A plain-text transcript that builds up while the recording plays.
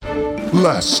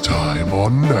Last time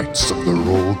on Knights of the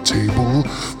Roll Table,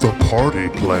 the party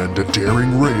planned a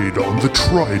daring raid on the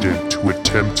Trident to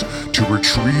attempt to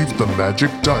retrieve the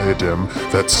magic diadem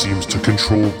that seems to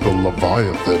control the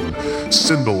Leviathan.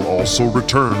 Sindel also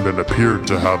returned and appeared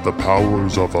to have the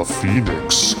powers of a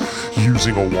phoenix.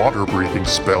 Using a water-breathing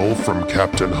spell from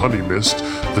Captain Honeymist,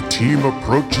 the team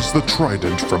approaches the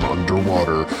Trident from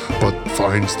underwater, but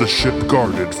finds the ship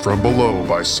guarded from below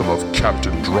by some of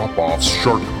Captain Drop-Off's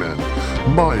sharkmen.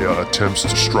 Maya attempts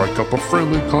to strike up a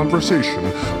friendly conversation,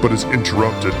 but is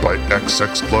interrupted by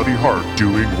XX Bloody Heart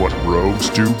doing what rogues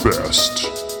do best.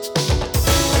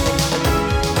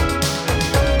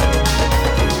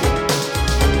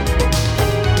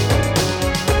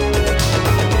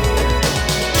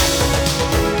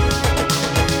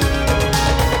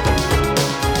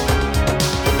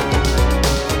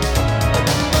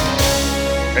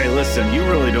 Listen, you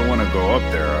really don't want to go up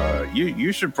there.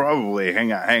 You should probably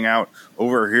hang out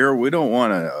over here. We don't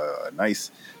want a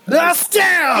nice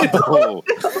stab.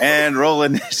 And roll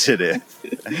initiative.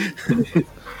 It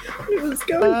was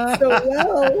going so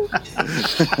well.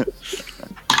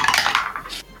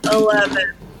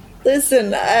 11.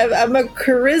 Listen, I'm a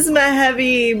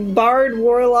charisma-heavy bard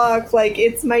warlock. Like,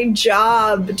 it's my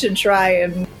job to try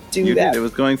and do that. It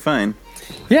was going fine.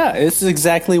 Yeah, this is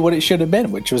exactly what it should have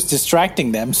been, which was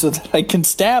distracting them so that I can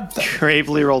stab them.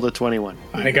 Gravely rolled a 21.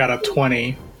 I got a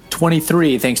 20.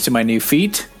 23, thanks to my new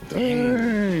feat.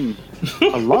 Dang.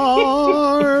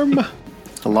 Alarm!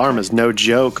 Alarm is no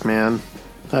joke, man.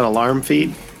 That alarm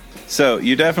feat. So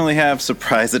you definitely have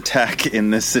surprise attack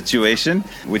in this situation,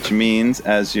 which means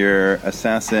as your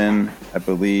assassin, I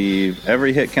believe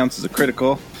every hit counts as a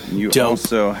critical. You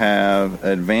also have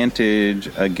advantage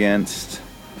against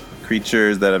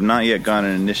creatures that have not yet gone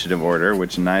in initiative order,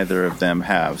 which neither of them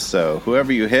have. So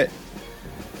whoever you hit,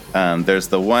 there's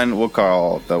the one we'll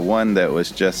call the one that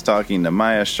was just talking to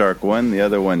Maya, Shark 1. The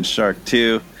other one's Shark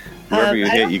 2. Whoever you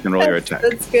hit, you can roll your attack.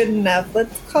 That's good enough.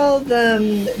 Let's call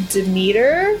them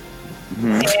Demeter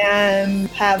and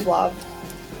Pavlov.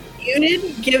 You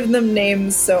didn't give them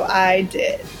names, so I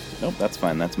did. Nope, that's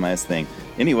fine. That's Maya's thing.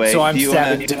 Anyway, so do you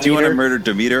want to murder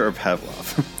Demeter or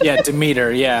Pavlov? Yeah,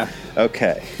 Demeter, yeah.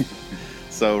 Okay.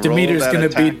 So Demeter's going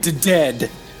to be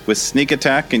dead. With sneak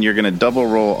attack, and you're going to double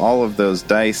roll all of those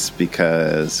dice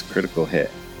because critical hit.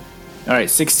 All right,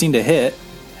 16 to hit.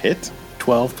 Hit?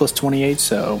 12 plus 28,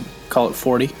 so call it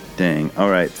 40. Dang. All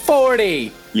right.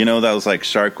 40! You know those like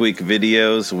Shark Week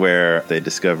videos where they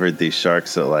discovered these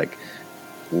sharks that like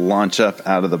launch up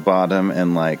out of the bottom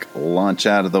and like launch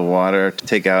out of the water to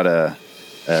take out a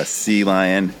sea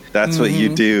lion? That's what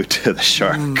you do to the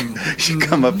shark. You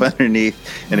come up underneath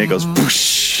and it goes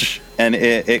whoosh, and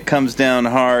it comes down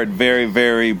hard, very,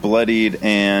 very bloodied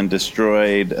and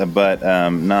destroyed, but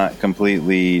not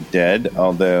completely dead,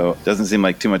 although it doesn't seem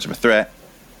like too much of a threat.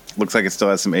 Looks like it still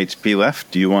has some HP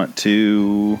left. Do you want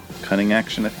to cunning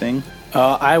action a thing?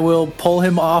 I will pull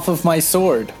him off of my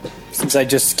sword, since I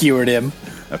just skewered him.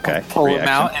 Okay. I'll pull him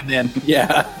out and then,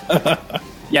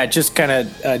 yeah, just kind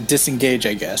of disengage,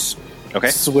 I guess. Okay.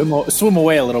 Swim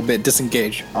away a little bit,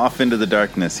 disengage. Off into the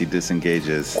darkness, he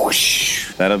disengages.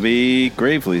 Whoosh. That'll be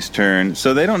Gravely's turn.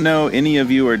 So they don't know any of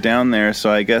you are down there,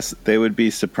 so I guess they would be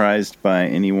surprised by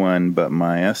anyone but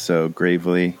Maya. So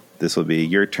Gravely, this will be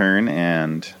your turn,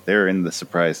 and they're in the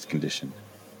surprised condition.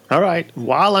 All right.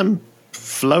 While I'm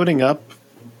floating up,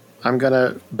 I'm going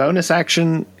to bonus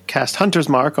action cast Hunter's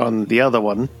Mark on the other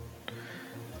one.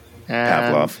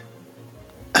 And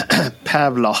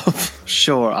Pavlov.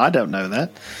 Sure, I don't know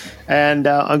that. And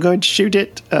I'm going to shoot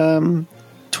it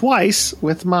twice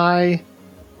with my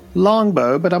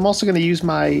longbow, but I'm also going to use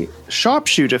my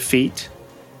sharpshooter feat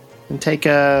and take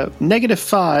a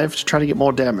 -5 to try to get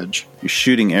more damage. You're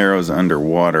shooting arrows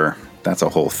underwater. That's a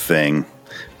whole thing.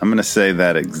 I'm going to say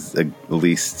that at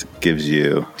least gives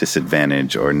you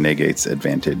disadvantage or negates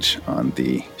advantage on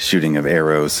the shooting of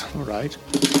arrows. All right.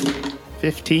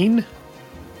 15.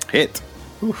 Hit.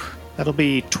 Oof. That'll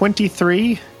be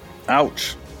 23.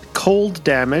 Ouch. Cold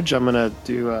damage. I'm going to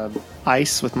do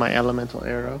ice with my elemental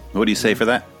arrow. What do you say for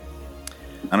that?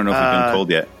 I don't know if we've done cold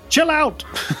yet. Chill out.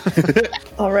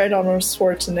 All right, Arnold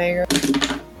Schwarzenegger.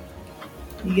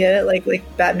 You get it? Like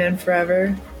Batman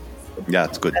Forever? Yeah,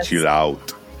 it's good. Chill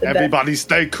out. Everybody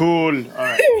stay cool. All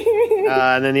right.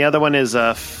 And then the other one is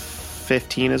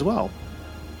 15 as well.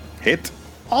 Hit.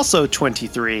 Also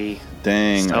 23.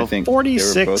 Dang, so I think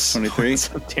 46 they were both 23.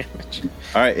 Damage.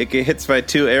 All right, it hits by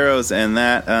 2 arrows, and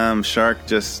that shark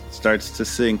just starts to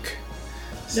sink.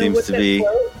 Seems to be...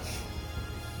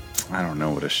 I don't know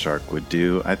what a shark would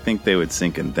do. I think they would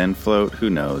sink and then float. Who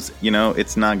knows? You know,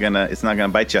 it's not gonna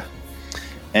bite you.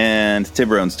 And And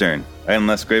Tiburon's turn,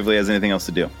 unless Gravely has anything else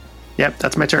to do. Yep,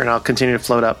 that's my turn. I'll continue to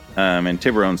float up. And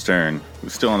Tiburon's turn.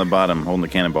 Who's still on the bottom, holding the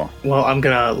cannonball. Well, I'm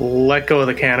gonna let go of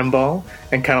the cannonball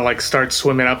and kind of like start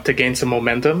swimming up to gain some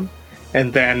momentum.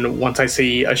 And then once I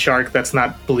see a shark that's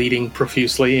not bleeding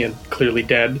profusely and clearly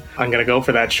dead, I'm gonna go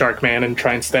for that shark man and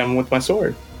try and stem with my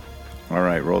sword. All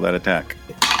right, roll that attack.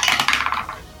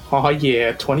 Oh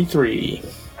yeah, 23.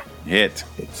 Hit.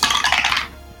 It's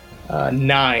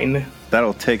 9.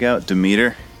 That'll take out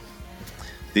Demeter.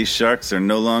 These sharks are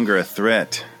no longer a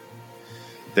threat.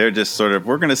 They're just sort of,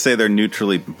 we're going to say they're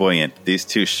neutrally buoyant. These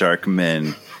two shark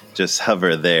men just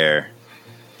hover there,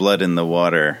 blood in the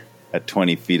water at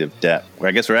 20 feet of depth. Well,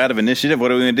 I guess we're out of initiative.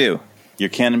 What are we going to do? You're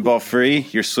cannonball free.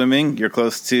 You're swimming. You're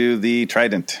close to the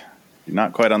trident. You're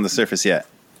not quite on the surface yet.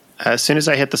 As soon as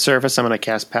I hit the surface, I'm going to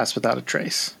cast Pass Without a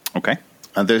Trace. Okay.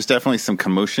 There's definitely some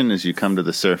commotion as you come to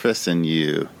the surface and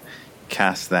you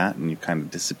cast that and you kind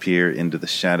of disappear into the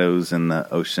shadows in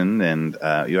the ocean, and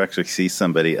you actually see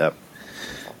somebody up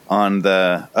on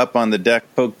the deck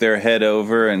poke their head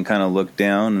over and kind of look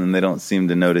down, and they don't seem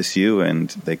to notice you, and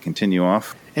they continue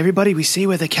off. Everybody, we see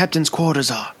where the captain's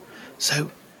quarters are.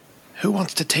 So, who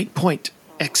wants to take point?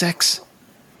 XX?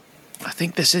 I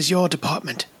think this is your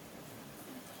department.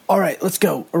 All right, let's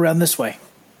go around this way.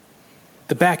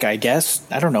 The back, I guess.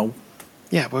 I don't know.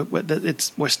 Yeah,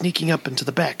 we're sneaking up into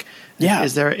the back. Yeah.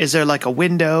 Is there like a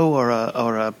window or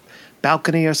a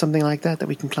balcony or something like that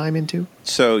we can climb into?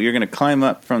 So you're going to climb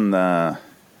up from the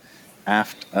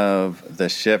aft of the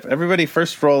ship. Everybody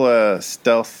first roll a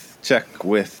stealth check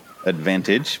with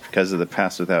advantage because of the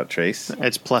Pass Without Trace.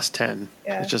 It's plus 10.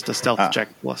 Yeah. It's just a stealth check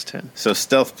plus 10. So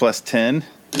stealth plus 10.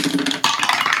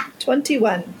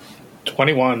 21.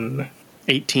 21.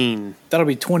 18. That'll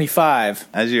be 25.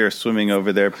 As you're swimming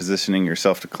over there, positioning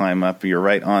yourself to climb up, you're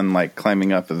right on, like,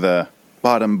 climbing up the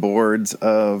bottom boards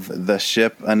of the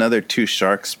ship. Another two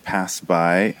sharks pass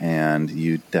by, and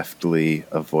you deftly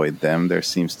avoid them. There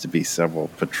seems to be several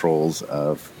patrols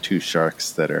of two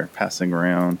sharks that are passing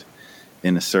around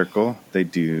in a circle. They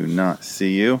do not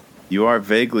see you. You are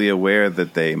vaguely aware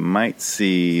that they might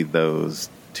see those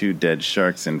two dead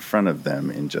sharks in front of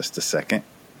them in just a second.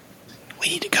 We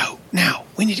need to go now.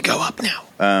 We need to go up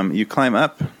now. You climb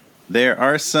up. There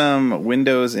are some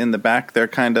windows in the back. They're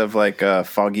kind of like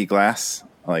foggy glass,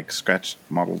 like scratched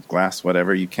mottled glass,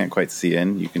 whatever. You can't quite see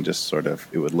in. You can just sort of,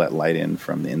 it would let light in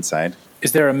from the inside.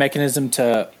 Is there a mechanism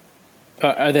to...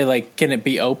 are they like, can it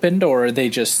be opened, or are they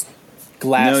just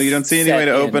glass? No, you don't see any way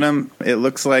to set open in? them. It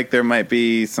looks like there might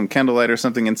be some candlelight or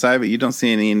something inside, but you don't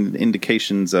see any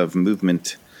indications of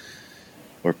movement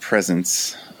or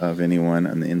presence of anyone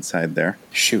on the inside there.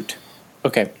 Shoot.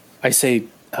 Okay, I say,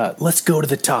 let's go to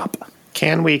the top.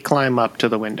 Can we climb up to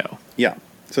the window? Yeah.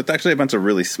 So it's actually a bunch of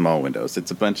really small windows. It's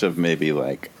a bunch of maybe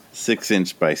like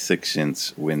 6-inch by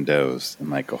 6-inch windows and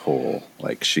like a whole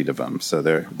like sheet of them. So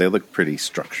they look pretty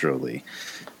structurally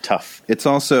tough. It's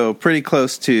also pretty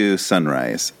close to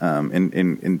sunrise.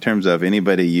 In terms of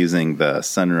anybody using the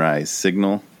sunrise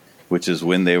signal, which is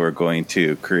when they were going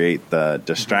to create the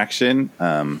distraction,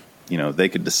 they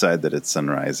could decide that it's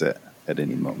sunrise at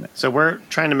any moment. So we're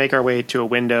trying to make our way to a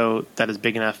window that is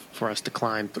big enough for us to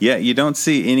climb. Yeah, you don't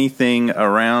see anything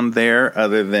around there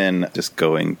other than just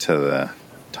going to the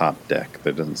top deck.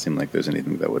 There doesn't seem like there's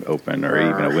anything that would open or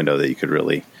even a window that you could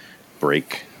really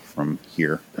break from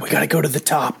here. We gotta go to the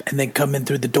top and then come in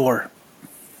through the door.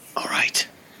 All right.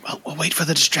 Well, we'll wait for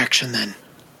the distraction then.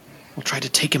 We'll try to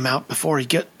take him out before he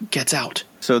gets out.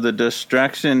 So the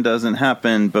distraction doesn't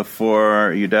happen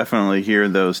before you definitely hear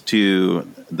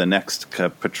the next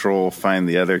patrol find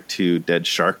the other two dead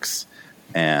sharks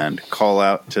and call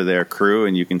out to their crew,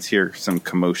 and you can hear some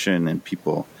commotion and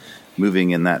people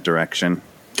moving in that direction.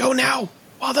 Go now,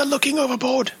 while they're looking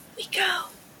overboard. We go.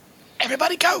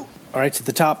 Everybody go. All right, to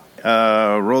the top.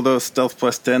 Roll those stealth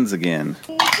plus 10s again.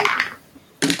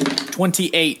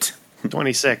 28.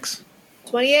 26.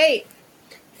 28.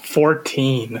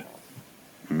 14.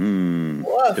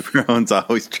 Woof. Everyone's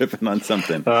always tripping on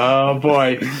something. Oh,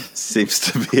 boy. Seems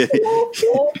to be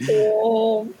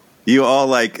You all,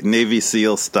 like Navy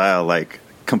SEAL style, like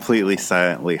completely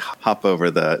silently hop over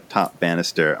the top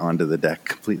banister onto the deck,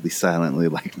 completely silently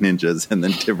like ninjas, and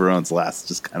then Tiburon's last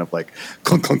just kind of like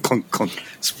clunk, clunk, clunk, clunk.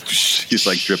 He's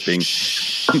like dripping.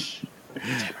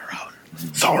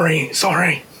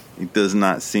 Sorry. He does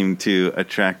not seem to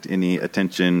attract any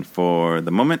attention for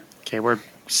the moment. Okay, we're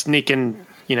sneaking,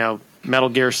 Metal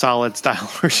Gear Solid style.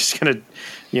 We're just going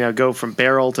to, go from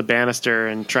barrel to banister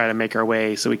and try to make our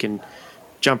way so we can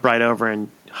jump right over and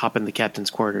hop in the captain's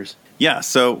quarters. Yeah,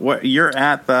 so what you're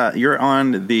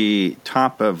on the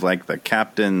top of like the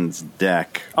captain's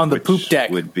deck. On the which poop deck.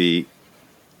 would be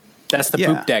That's the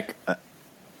Yeah. poop deck.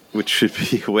 which should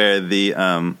be where the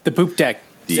The poop deck,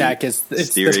 the Zach, it's the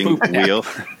steering poop deck. wheel.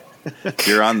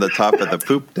 You're on the top of the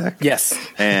poop deck. Yes.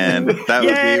 And that would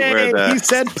be where He the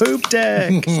said poop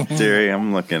deck. steering.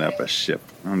 I'm looking up a ship.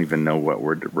 I don't even know what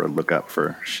word to look up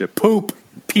for ship. Poop.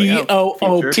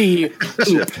 P-O-O-P.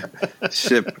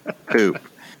 Ship poop.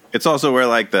 It's also where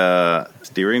like the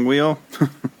steering wheel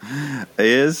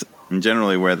is, and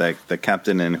generally where the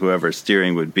captain and whoever's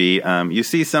steering would be. You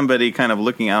see somebody kind of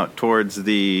looking out towards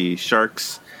the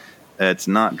sharks. It's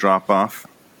not drop off.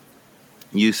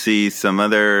 You see some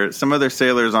other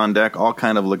sailors on deck, all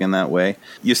kind of looking that way.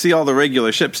 You see all the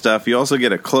regular ship stuff. You also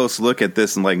get a close look at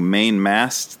this like main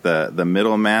mast, the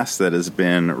middle mast that has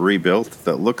been rebuilt.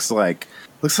 That looks like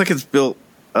it's built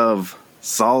of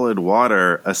solid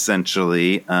water,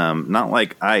 essentially. Not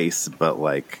like ice, but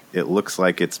like it looks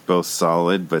like it's both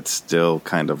solid but still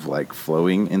kind of like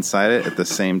flowing inside it at the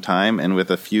same time, and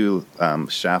with a few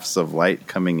shafts of light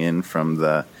coming in from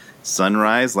the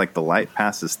sunrise, like the light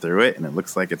passes through it and it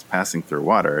looks like it's passing through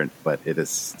water, but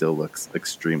still looks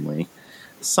extremely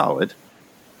solid.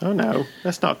 Oh no,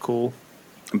 that's not cool.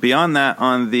 Beyond that,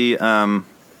 on the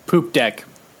Poop deck.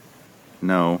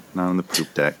 no, not on the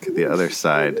poop deck, the other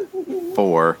side,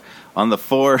 on the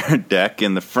fore deck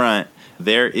in the front,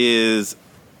 there is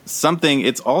something.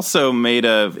 It's also made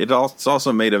of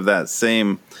that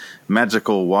same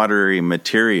magical watery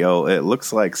material. It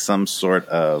looks like some sort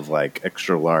of like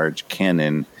extra large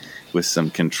cannon with some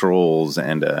controls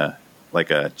and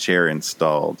like a chair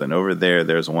installed. And over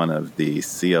there's one of the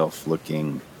sea elf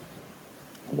looking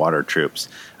water troops.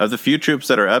 Of the few troops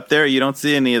that are up there, you don't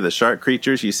see any of the shark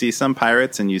creatures. You see some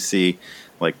pirates, and you see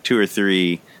like 2 or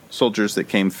 3 soldiers that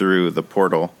came through the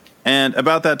portal. And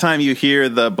about that time, you hear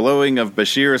the blowing of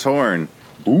Bashir's horn.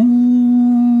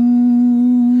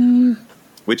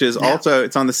 Which is also,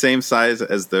 it's on the same size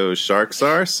as those sharks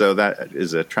are, so that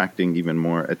is attracting even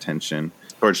more attention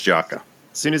towards Jaka.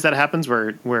 As soon as that happens,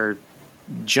 we're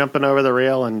jumping over the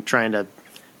rail and trying to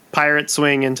pirate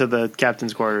swing into the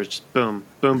captain's quarters. Just boom,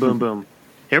 boom, boom, boom.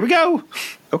 Here we go.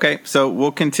 Okay, so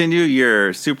we'll continue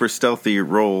your super stealthy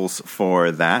rolls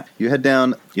for that. You head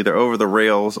down either over the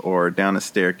rails or down a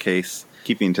staircase,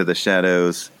 keeping to the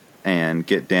shadows, and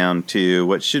get down to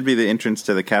what should be the entrance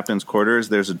to the captain's quarters.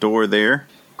 There's a door there.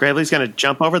 Gravely's going to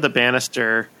jump over the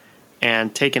banister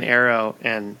and take an arrow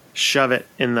and shove it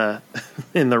in the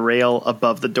rail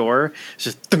above the door.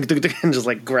 Just dunk, dunk, dunk, and just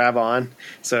like grab on,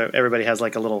 so everybody has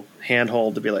like a little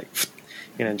handhold to be like,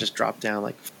 and just drop down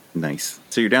like. Nice.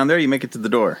 So you're down there. You make it to the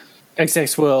door.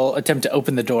 XX will attempt to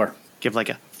open the door. Give like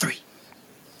a 3,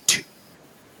 2,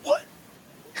 1,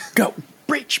 Go.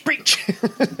 breach.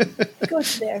 Go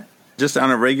there. Just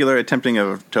on a regular attempting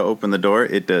to open the door,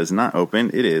 it does not open.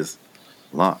 It is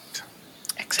locked.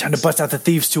 Time to bust out the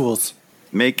thieves' tools.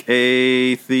 Make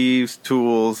a thieves'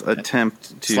 tools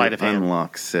attempt to Sleight of hand.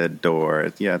 unlock said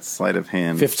door. Yeah, it's sleight of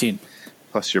hand. 15.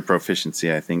 Plus your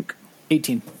proficiency, I think.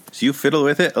 18. So you fiddle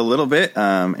with it a little bit,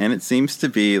 and it seems to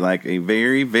be like a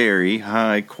very, very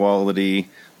high quality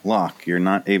lock. You're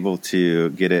not able to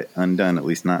get it undone, at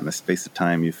least not in the space of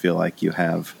time you feel like you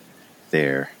have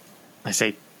there. I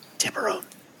say, Tiburon,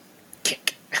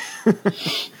 kick.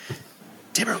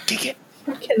 Tiburon, kick it.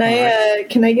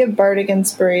 Can I give bardic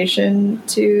inspiration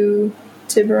to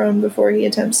Tiburon before he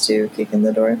attempts to kick in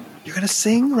the door? You're going to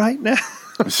sing right now?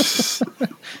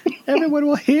 Everyone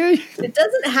will hear you. It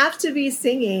doesn't have to be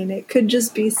singing. It could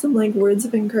just be some like words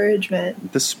of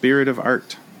encouragement. The spirit of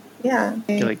art. Yeah.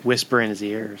 You like whisper in his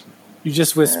ears. You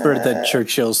just whispered the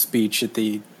Churchill speech at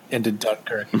the end of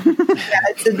Dunkirk. Yeah,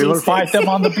 it's a We will D6. fight them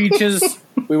on the beaches.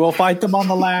 We will fight them on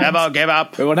the land. Never give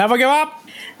up. We will never give up.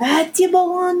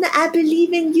 Tiburon, I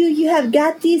believe in you. You have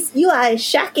got this. You are a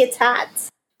shacket hat.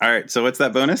 All right, so what's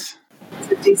that bonus?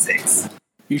 It's a D6.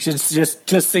 You should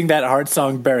just sing that heart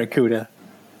song, Barracuda.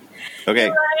 Okay,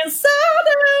 I saw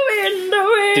the window.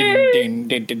 Din, din,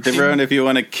 din, din, din. everyone, if you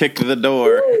want to kick the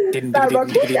door. Din, din, din,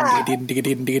 Barracuda. din, din,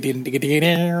 din, din, din, din, din,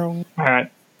 din. All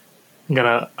right,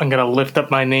 I'm gonna lift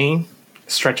up my knee,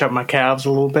 stretch up my calves a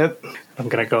little bit. I'm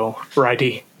gonna go,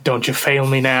 righty, don't you fail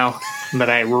me now. And then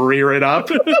I rear it up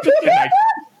and I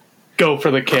go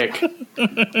for the kick.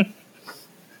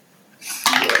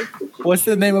 What's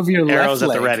the name of your Arrows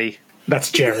left at the leg? ready.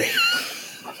 That's Jerry.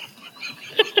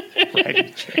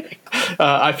 Right.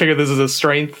 I figure this is a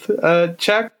strength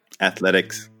check.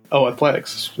 Athletics. Oh,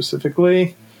 athletics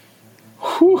specifically.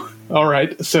 Whew. All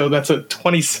right, so that's a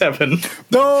 27.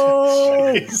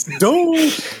 No! No!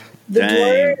 The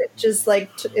Dang. door just like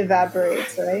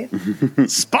evaporates, right?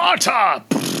 Sparta!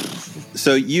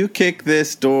 So you kick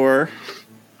this door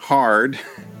hard.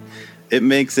 It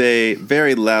makes a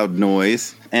very loud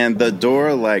noise, and the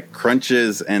door like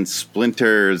crunches and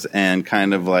splinters and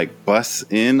kind of like busts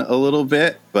in a little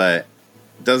bit, but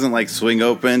doesn't like swing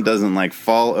open, doesn't like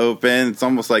fall open. It's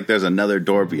almost like there's another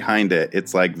door behind it.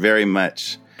 It's like very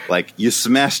much like you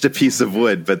smashed a piece of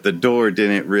wood, but the door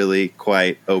didn't really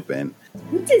quite open.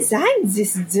 Who designed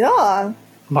this door?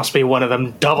 Must be one of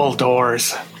them double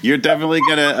doors. You're definitely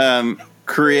gonna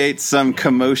create some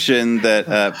commotion that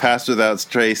Pass Without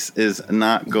Trace is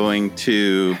not going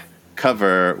to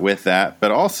cover with that.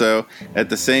 But also, at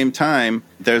the same time,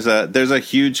 there's a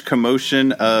huge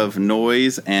commotion of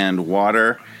noise and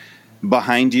water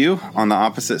behind you on the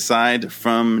opposite side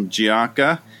from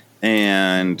Giacca.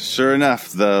 And sure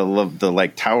enough, the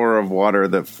like tower of water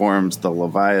that forms the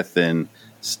Leviathan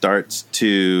starts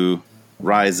to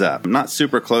rise up. Not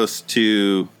super close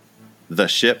to the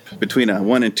ship, between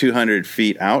 100 and 200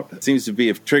 feet out. It seems to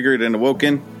be triggered and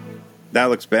awoken. That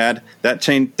looks bad.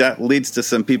 That leads to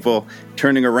some people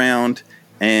turning around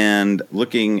and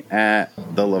looking at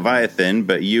the Leviathan,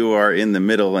 but you are in the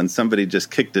middle and somebody just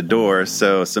kicked a door,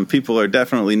 so some people are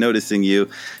definitely noticing you.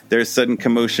 There's sudden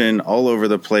commotion all over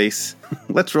the place.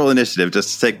 Let's roll initiative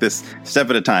just to take this step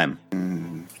at a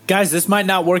time. Guys, this might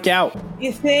not work out.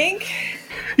 You think?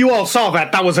 You all saw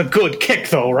that. That was a good kick,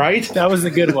 though, right? That was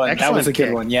a good one. That Excellent was a good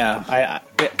kick. one. Yeah,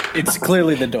 it's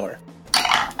clearly the door.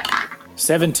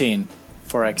 17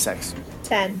 for XX.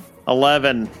 10.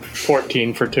 11.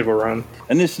 14 for Tiburon.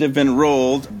 Initiative been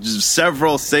rolled.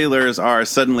 Several sailors are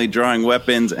suddenly drawing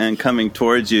weapons and coming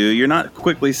towards you. You're not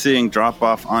quickly seeing drop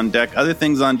off on deck. Other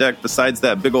things on deck besides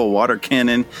that big old water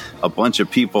cannon, a bunch of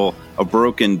people, a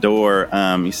broken door.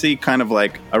 You see kind of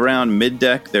like around mid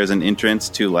deck, there's an entrance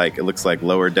to like, it looks like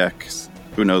lower decks.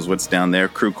 Who knows what's down there?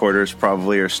 Crew quarters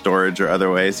probably, or storage or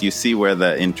other ways. You see where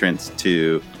the entrance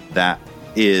to that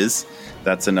is.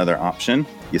 That's another option.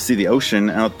 You see the ocean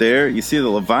out there. You see the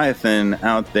Leviathan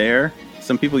out there.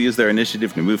 Some people use their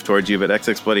initiative to move towards you, but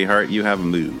XX Bloody Heart, you have a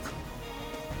move.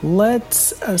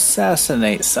 Let's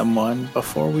assassinate someone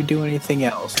before we do anything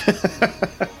else.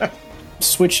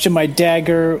 Switch to my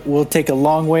dagger. We'll take a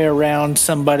long way around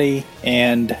somebody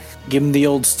and give them the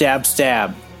old stab.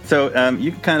 So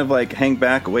you can kind of like hang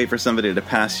back, wait for somebody to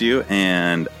pass you,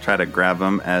 and try to grab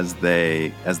them as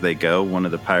they go, one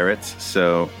of the pirates.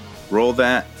 So roll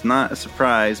that. It's not a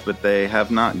surprise, but they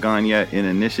have not gone yet in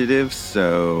initiative,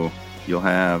 so you'll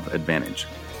have advantage.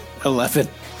 11.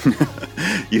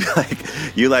 You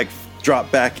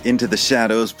drop back into the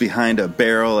shadows behind a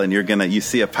barrel, and you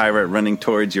see a pirate running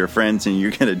towards your friends, and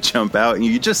you're gonna jump out, and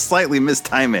you just slightly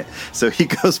mistime it. So he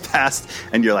goes past,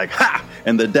 and you're like, ha!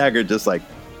 And the dagger just like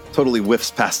totally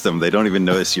whiffs past them. They don't even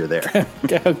notice you're there.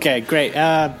 Okay, great.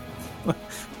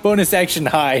 Bonus action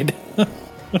hide.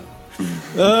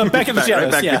 Back in the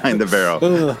shadows. Right back behind the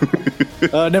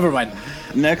barrel. Never mind.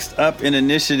 Next up in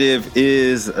initiative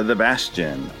is the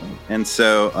Bastion. And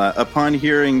so upon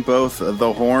hearing both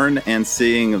the horn and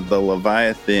seeing the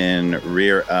Leviathan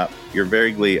rear up, you're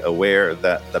vaguely aware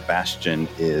that the Bastion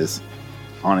is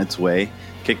on its way,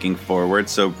 kicking forward.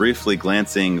 So briefly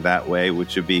glancing that way,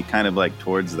 which would be kind of like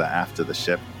towards the aft of the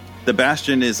ship. The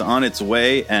Bastion is on its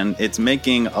way, and it's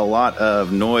making a lot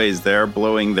of noise. They're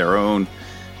blowing their own,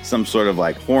 some sort of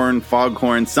like horn,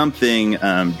 foghorn, something,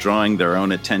 drawing their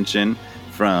own attention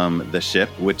from the ship,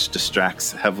 which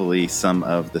distracts heavily some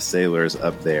of the sailors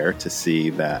up there to see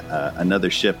that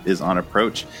another ship is on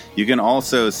approach. You can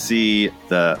also see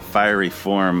the fiery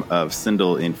form of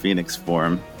Sindel in Phoenix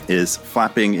form is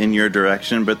flapping in your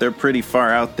direction, but they're pretty far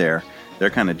out there.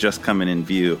 They're kind of just coming in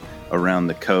view around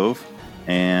the cove,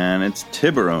 and it's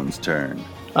Tiburon's turn.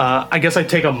 I guess I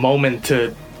take a moment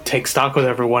to take stock with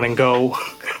everyone and go,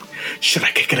 should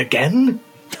I kick it again?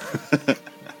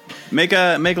 Make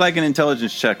like an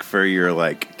intelligence check for your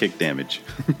like kick damage.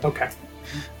 Okay.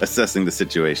 Assessing the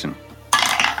situation.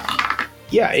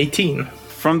 Yeah, 18.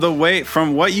 From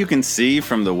what you can see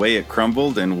from the way it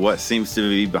crumbled and what seems to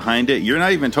be behind it, you're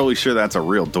not even totally sure that's a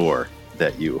real door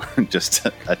that you just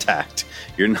attacked.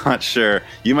 You're not sure.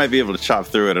 You might be able to chop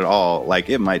through it at all. Like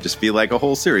it might just be like a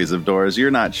whole series of doors.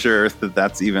 You're not sure that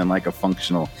that's even like a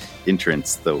functional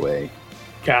entrance the way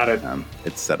Got it.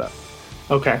 It's set up.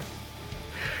 Okay.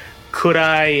 Could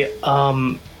I,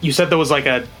 you said there was like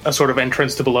a sort of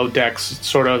entrance to below decks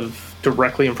sort of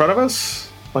directly in front of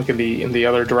us? Like in the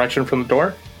other direction from the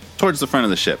door? Towards the front of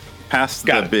the ship. Past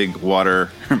Got the it. big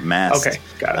water mast. Okay,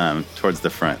 got it. Towards the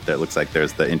front. That looks like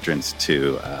there's the entrance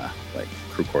to like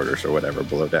crew quarters or whatever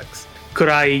below decks. Could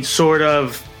I sort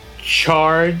of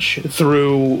charge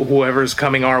through whoever's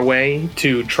coming our way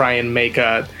to try and make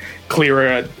a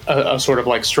sort of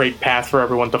like straight path for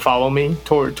everyone to follow me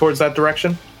towards that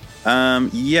direction?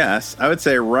 Yes, I would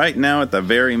say right now at the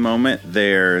very moment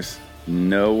there's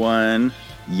no one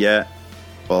yet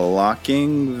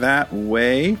blocking that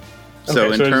way.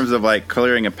 So Okay, in terms of like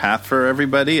clearing a path for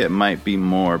everybody, it might be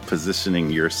more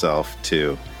positioning yourself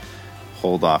to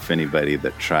hold off anybody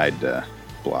that tried to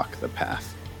block the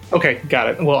path. Okay, got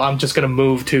it. Well, I'm just going to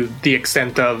move to the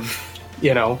extent of,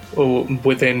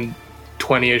 within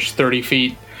 20-ish, 30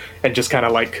 feet and just kind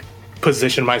of like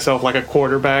position myself like a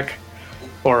quarterback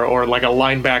or like a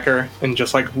linebacker and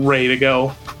just like ready to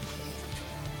go.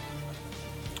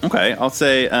 Okay, I'll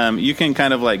say you can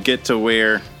kind of like get to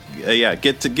where,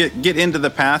 get into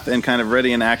the path and kind of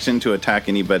ready in action to attack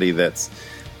anybody that's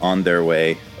on their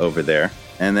way over there.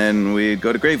 And then we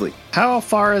go to Gravely. How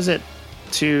far is it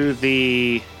to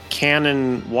the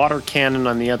water cannon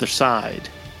on the other side?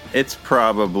 It's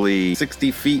probably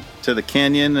 60 feet to the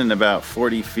canyon and about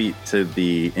 40 feet to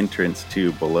the entrance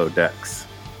to below decks.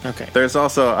 Okay. There's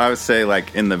also, I would say,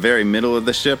 like in the very middle of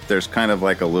the ship, there's kind of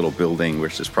like a little building,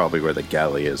 which is probably where the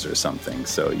galley is or something.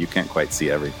 So you can't quite see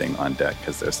everything on deck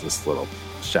because there's this little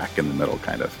shack in the middle,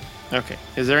 kind of. Okay.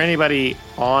 Is there anybody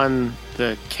on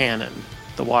the cannon,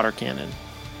 the water cannon?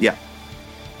 Yeah.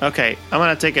 Okay. I'm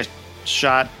going to take a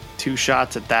shot, 2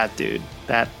 shots at that dude,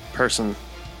 that person.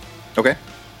 Okay.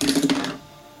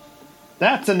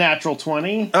 That's a natural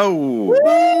 20. Oh.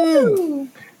 Woo!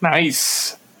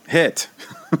 Nice. Hit.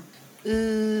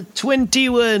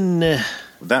 21.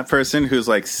 That person who's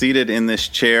like seated in this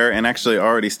chair and actually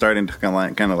already starting to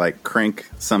kind of like crank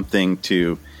something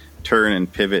to turn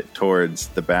and pivot towards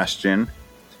the bastion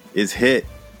is hit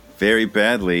very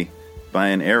badly by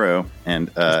an arrow and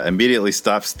immediately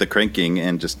stops the cranking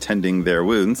and just tending their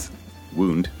wound.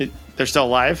 They're still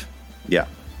alive? Yeah.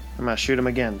 I'm going to shoot him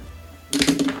again.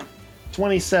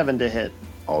 27 to hit.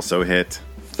 Also hit.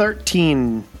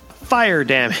 13 fire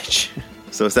damage.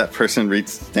 So as that person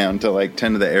reaches down to like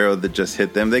tend to the arrow that just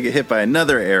hit them, they get hit by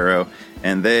another arrow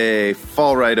and they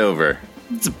fall right over.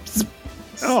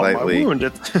 Oh, my wound.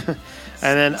 And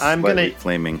then I'm gonna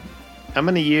flaming. I'm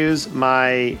gonna use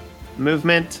my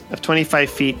movement of 25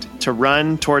 feet to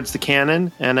run towards the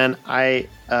cannon, and then I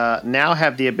now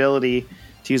have the ability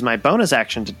to use my bonus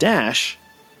action to dash,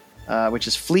 which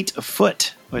is Fleet of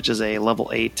Foot, which is a level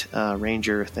 8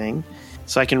 ranger thing.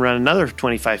 So I can run another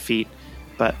 25 feet,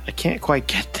 but I can't quite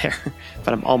get there,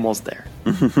 but I'm almost there.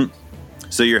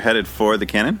 So you're headed for the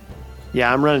cannon?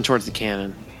 Yeah, I'm running towards the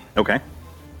cannon. Okay.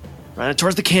 Running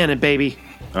towards the cannon, baby.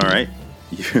 All right.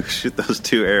 You shoot those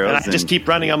 2 arrows. And I just keep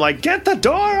running. I'm like, get the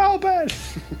door open!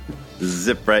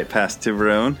 Zip right past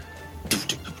Tiburone.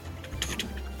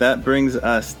 That brings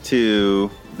us to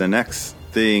the next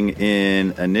thing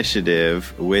in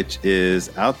initiative, which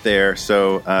is out there.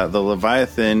 So the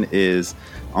Leviathan is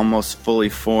almost fully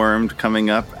formed coming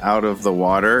up out of the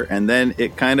water, and then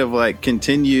it kind of like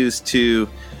continues to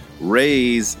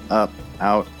raise up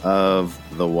out of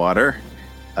the water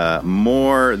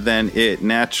more than it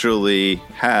naturally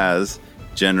has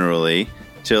generally,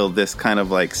 till this kind of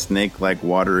like snake-like,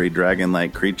 watery,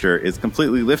 dragon-like creature is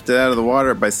completely lifted out of the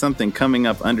water by something coming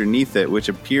up underneath it, which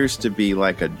appears to be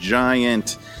like a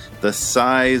giant, the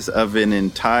size of an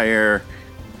entire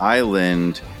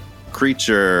island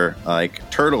creature, like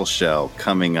turtle shell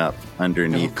coming up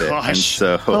underneath it. And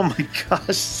so, oh my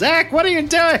gosh, Zach, what are you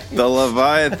doing? The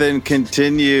Leviathan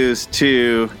continues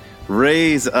to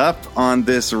raise up on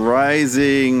this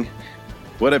rising,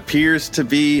 what appears to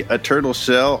be a turtle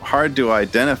shell, hard to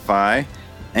identify,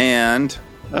 and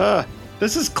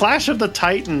this is Clash of the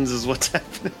Titans is what's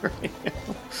happening right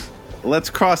now. Let's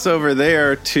cross over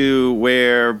there to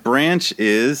where Branch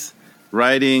is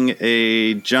riding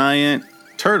a giant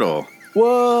turtle.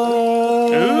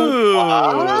 Whoa!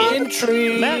 Ooh!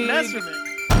 Intrigue! Matt Messerman.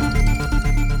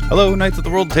 Hello, Knights of the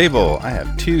World Table. I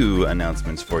have 2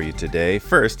 announcements for you today.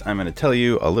 First, I'm going to tell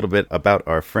you a little bit about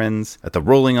our friends at the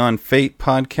Rolling on Fate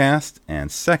podcast. And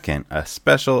second, a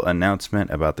special announcement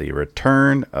about the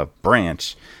return of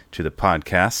Branch to the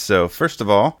podcast. So first of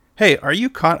all, hey, are you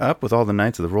caught up with all the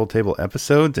Knights of the Roll Table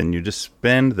episodes and you just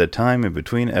spend the time in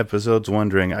between episodes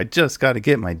wondering, I just got to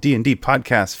get my D&D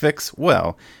podcast fix?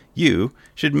 Well, you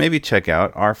should maybe check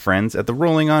out our friends at the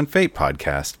Rolling on Fate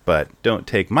podcast, but don't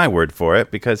take my word for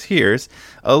it, because here's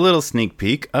a little sneak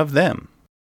peek of them.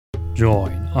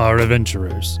 Join our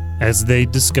adventurers as they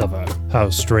discover how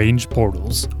strange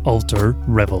portals alter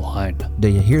Revelheim. Do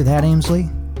you hear that, Amesley?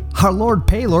 Our Lord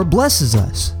Paylor blesses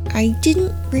us. I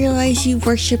didn't realize you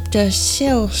worshipped a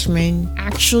salesman.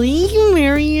 Actually,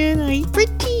 Marion, I'm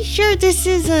pretty sure this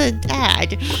is a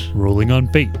ad? Rolling on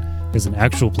Fate is an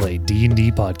actual play D&D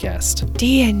podcast.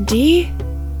 D&D?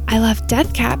 I love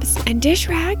death caps and dish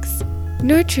rags.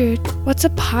 Nurtured, what's a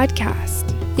podcast?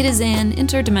 It is an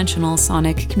interdimensional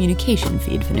sonic communication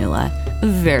feed, Vanilla.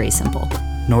 Very simple.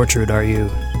 Nortrud, are you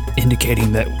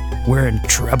indicating that we're in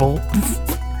trouble?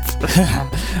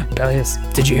 Peleus,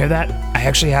 did you hear that? I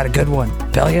actually had a good one.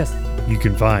 Peleus? You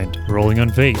can find Rolling on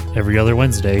Fate every other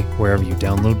Wednesday wherever you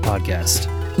download podcasts.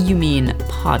 You mean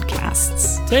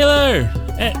podcasts. Taylor!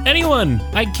 Anyone!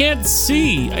 I can't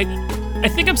see. I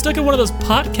think I'm stuck in one of those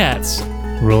podcasts.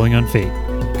 Rolling on Fate.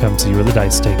 Come see where the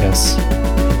dice take us.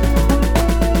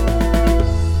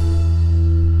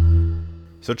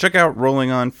 So check out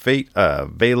Rolling on Fate,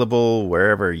 available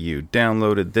wherever you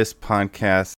downloaded this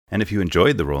podcast. And if you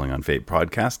enjoyed the Rolling on Fate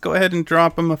podcast, go ahead and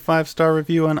drop them a 5-star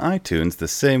review on iTunes the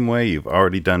same way you've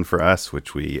already done for us,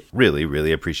 which we really,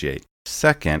 really appreciate.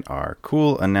 Second, our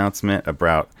cool announcement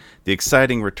about the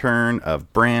exciting return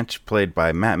of Branch, played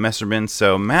by Matt Messerman.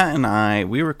 So Matt and I,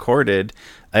 we recorded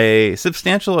a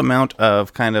substantial amount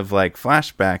of kind of like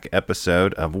flashback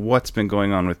episode of what's been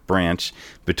going on with Branch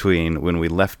between when we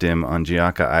left him on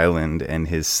Giacca Island and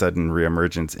his sudden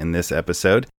reemergence in this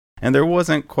episode. And there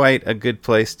wasn't quite a good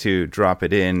place to drop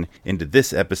it into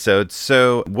this episode.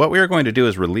 So what we are going to do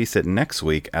is release it next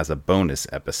week as a bonus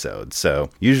episode. So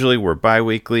usually we're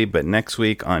bi-weekly, but next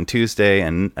week on Tuesday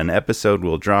an episode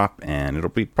will drop, and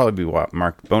it'll probably be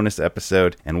marked bonus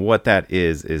episode. And what that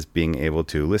is being able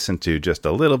to listen to just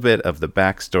a little bit of the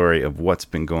backstory of what's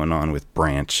been going on with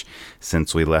Branch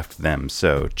since we left them.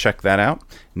 So check that out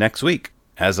next week.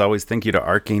 As always, thank you to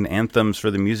Arcane Anthems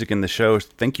for the music in the show.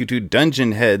 Thank you to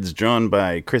Dungeon Heads, drawn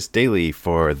by Chris Daly,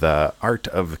 for the art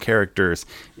of characters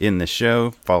in the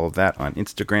show. Follow that on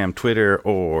Instagram, Twitter,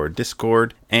 or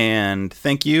Discord. And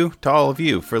thank you to all of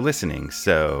you for listening.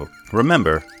 So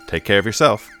remember, take care of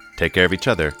yourself, take care of each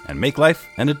other, and make life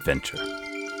an adventure.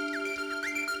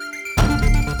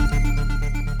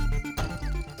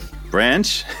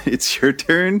 Branch, it's your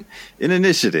turn in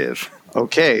initiative.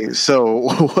 Okay,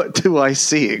 so what do I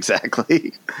see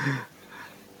exactly?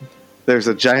 There's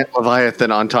a giant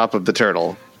Leviathan on top of the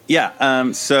turtle.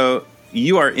 Yeah, so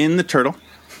you are in the turtle.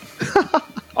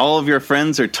 All of your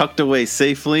friends are tucked away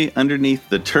safely underneath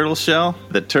the turtle shell.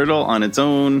 The turtle on its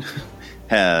own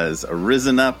has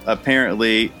risen up,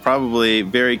 apparently, probably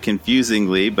very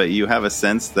confusingly, but you have a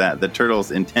sense that the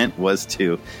turtle's intent was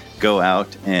to go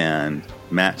out and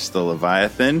match the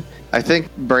Leviathan. I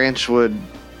think Branch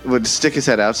would stick his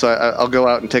head out, so I'll go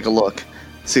out and take a look,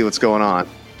 see what's going on.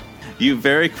 You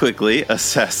very quickly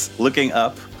assess, looking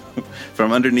up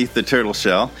from underneath the turtle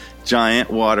shell, giant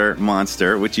water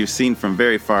monster, which you've seen from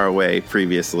very far away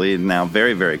previously, and now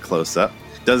very, very close up.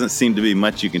 Doesn't seem to be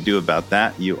much you can do about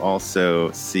that. You also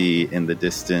see in the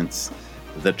distance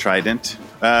the Trident,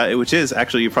 which is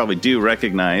actually, you probably do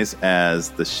recognize as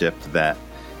the ship that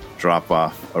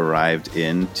Drop-Off arrived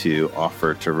in to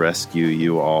offer to rescue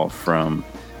you all from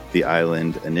the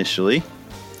island initially.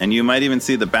 And you might even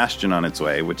see the Bastion on its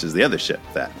way, which is the other ship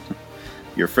that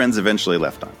your friends eventually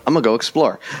left on. I'm gonna go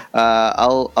explore.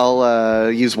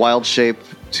 I'll use Wild Shape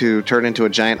to turn into a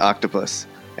giant octopus,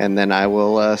 and then I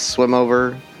will swim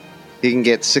over. He can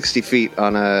get 60 feet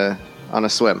on a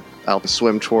swim. I'll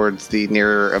swim towards the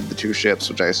nearer of the two ships,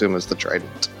 which I assume is the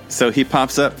Trident. So he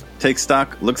pops up, takes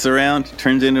stock, looks around,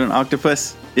 turns into an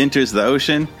octopus, enters the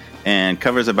ocean, and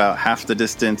covers about half the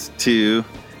distance to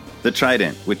the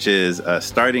Trident, which is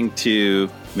starting to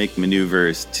make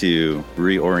maneuvers to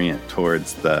reorient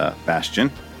towards the Bastion.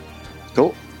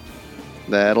 Cool.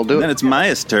 That'll do it. Then it's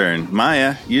Maya's turn.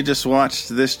 Maya, you just watched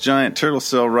this giant turtle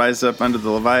cell rise up under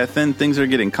the Leviathan. Things are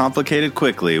getting complicated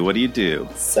quickly. What do you do?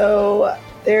 So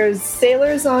there's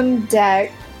sailors on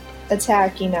deck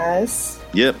attacking us.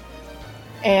 Yep.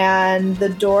 And the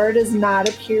door does not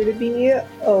appear to be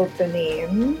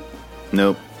opening.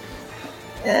 Nope.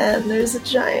 And there's a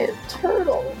giant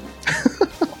turtle.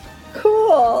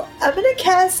 Cool. I'm going to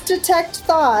cast Detect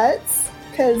Thoughts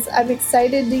because I'm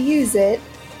excited to use it.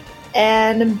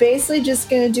 And I'm basically just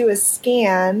going to do a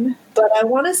scan. But I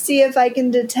want to see if I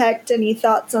can detect any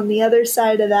thoughts on the other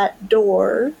side of that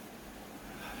door.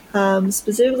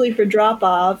 Specifically for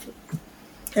Drop-Off.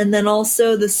 And then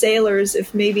also the sailors,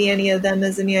 if maybe any of them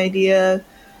has any idea,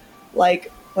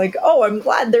 like, oh, I'm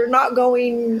glad they're not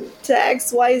going to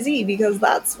XYZ because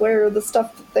that's where the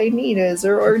stuff that they need is,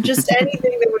 or just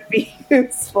anything that would be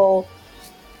useful.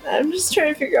 I'm just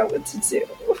trying to figure out what to do.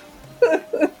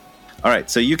 All right,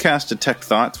 so you cast Detect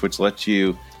Thoughts, which lets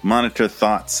you monitor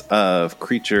thoughts of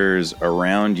creatures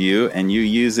around you, and you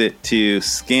use it to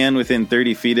scan within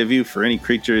 30 feet of you for any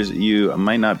creatures you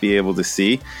might not be able to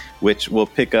see, which will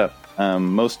pick up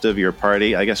most of your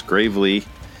party. I guess Gravely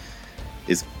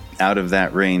is out of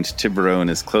that range. Tiburon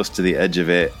is close to the edge of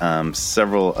it.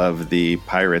 Several of the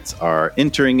pirates are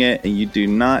entering it, and you do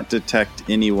not detect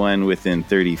anyone within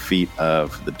 30 feet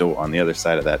of the door on the other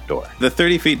side of that door. The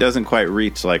 30 feet doesn't quite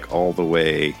reach like all the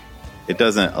way. It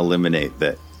doesn't eliminate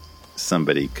that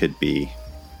somebody could be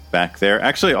back there.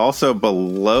 Actually, also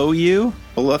below you,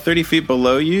 below 30 feet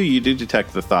below you, you do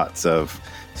detect the thoughts of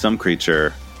some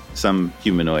creature, some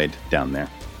humanoid down there.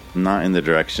 Not in the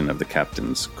direction of the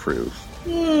captain's crew.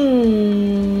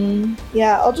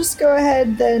 Yeah, I'll just go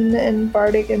ahead then and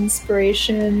Bardic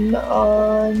Inspiration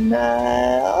on XX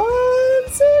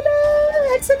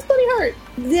Bloody Heart.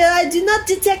 Yeah, I do not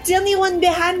detect anyone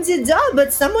behind the door,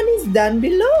 but someone is down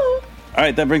below. All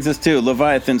right, that brings us to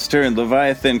Leviathan's turn.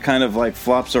 Leviathan kind of like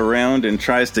flops around and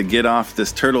tries to get off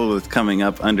this turtle that's coming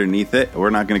up underneath it. We're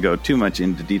not going to go too much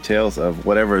into details of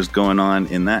whatever is going on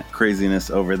in that craziness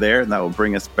over there. That will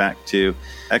bring us back to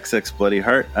XX Bloody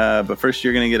Heart. But first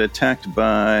you're going to get attacked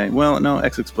by... Well, no,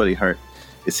 XX Bloody Heart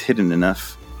is hidden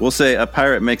enough. We'll say a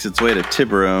pirate makes its way to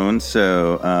Tiburon,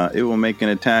 so it will make an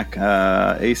attack.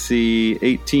 AC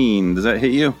 18. Does that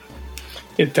hit you?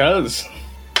 It does.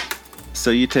 So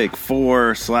you take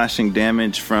 4 slashing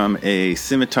damage from a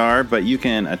scimitar, but you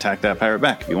can attack that pirate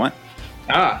back if you want.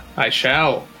 I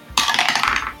shall.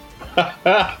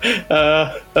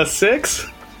 A 6?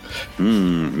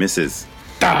 Misses.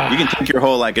 You can take your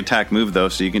whole attack move though,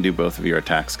 so you can do both of your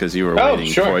attacks because you were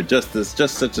waiting for just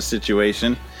such a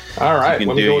situation. All right, so you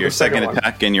can do your second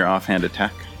attack and your offhand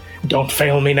attack. Don't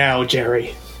fail me now,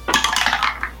 Jerry.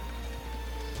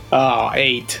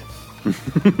 8.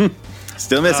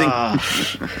 Still missing.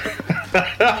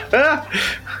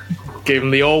 Gave him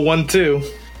the old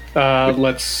 1-2.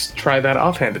 Let's try that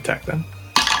offhand attack then.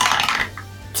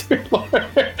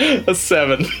 A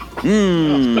 7.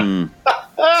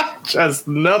 Just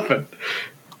nothing.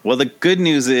 Well, the good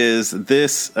news is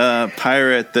this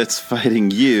pirate that's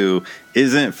fighting you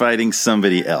isn't fighting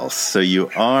somebody else. So you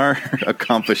are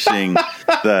accomplishing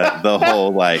the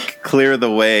whole clear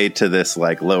the way to this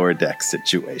lower deck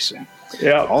situation.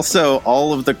 Yeah. Also,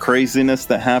 all of the craziness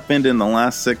that happened in the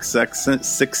last 6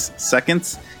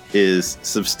 seconds is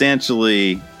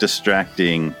substantially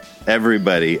distracting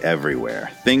everybody everywhere.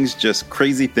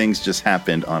 Crazy things just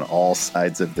happened on all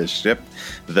sides of this ship.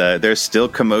 There's still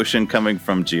commotion coming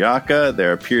from Giacca.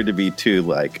 There appear to be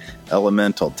 2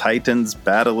 elemental titans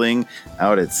battling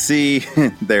out at sea.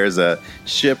 There's a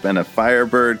ship and a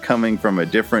firebird coming from a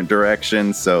different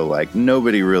direction. So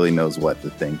nobody really knows what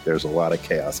to think. There's a lot of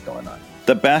chaos going on.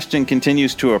 The bastion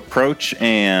continues to approach,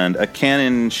 and a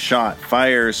cannon shot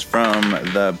fires from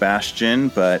the bastion,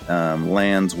 but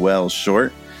lands well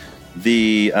short.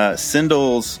 The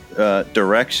Sindul's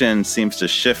direction seems to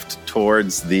shift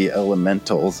towards the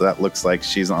elementals. That looks like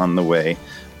she's on the way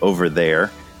over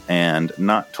there and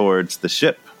not towards the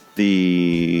ship.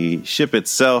 The ship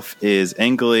itself is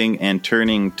angling and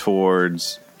turning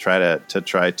towards try to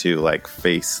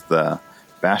face the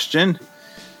bastion.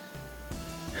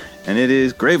 And it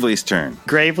is Gravely's turn.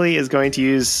 Gravely is going to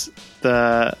use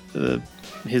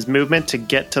his movement to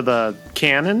get to the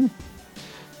cannon.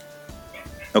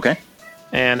 Okay.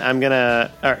 And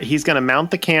he's gonna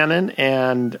mount the cannon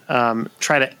and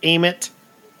try to aim it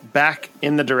back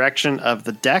in the direction of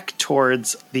the deck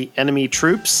towards the enemy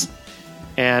troops.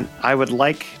 And I would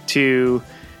like to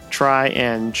try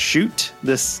and shoot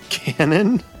this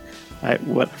cannon,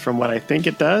 from what I think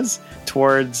it does,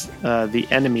 towards the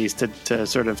enemies to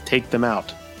sort of take them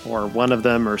out, or one of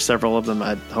them or several of them.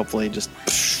 I'd hopefully just...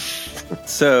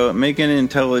 So make an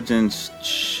intelligence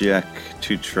check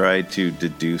to try to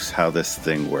deduce how this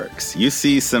thing works. You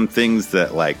see some things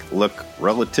that look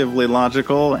relatively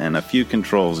logical and a few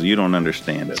controls you don't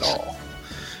understand at all.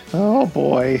 Oh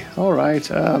boy. All right.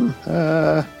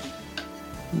 Not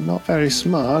very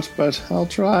smart, but I'll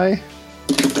try.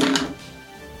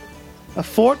 A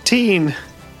 14.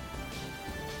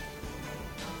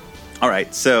 All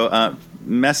right. So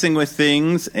messing with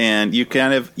things, and you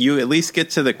at least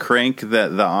get to the crank that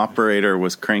the operator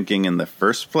was cranking in the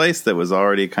first place that was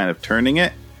already kind of turning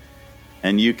it,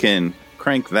 and you can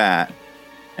crank that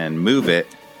and move it.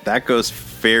 That goes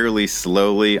fairly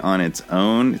slowly on its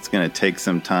own. It's going to take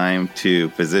some time to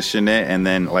position it, and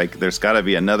then there's got to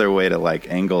be another way to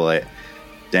angle it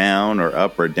down or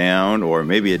up or down, or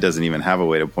maybe it doesn't even have a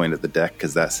way to point at the deck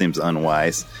because that seems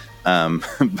unwise.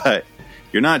 But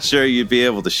you're not sure you'd be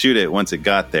able to shoot it once it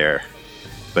got there,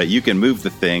 but you can move the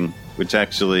thing which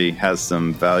actually has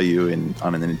some value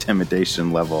on an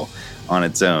intimidation level on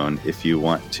its own if you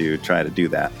want to try to do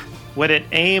that. Would it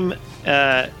aim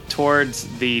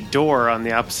towards the door on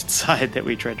the opposite side that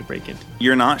we tried to break into?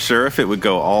 You're not sure if it would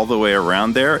go all the way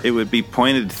around there. It would be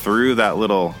pointed through that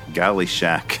little galley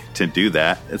shack to do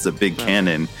that. It's a big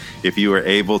cannon. If you were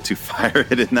able to fire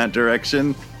it in that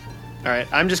direction. All right,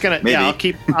 I'm just gonna. Maybe. Yeah,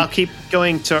 I'll keep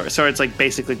going. So it's like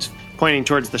basically just pointing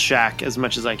towards the shack as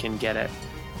much as I can get it.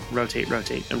 Rotate.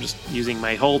 I'm just using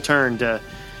my whole turn to.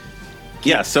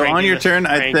 Yeah. So on your turn,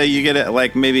 I'd say you get it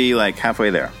like maybe like halfway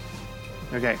there.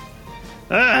 Okay.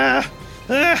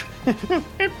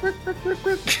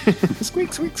 Squeak.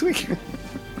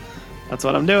 That's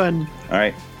what I'm doing. All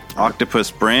right. Octopus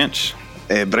Branch.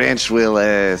 Branch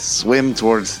will swim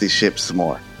towards the ship some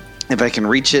more. If I can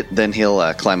reach it, then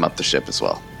he'll climb up the ship as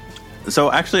well. So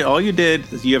actually, all you did,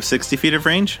 you have 60 feet of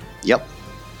range? Yep.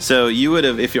 So you would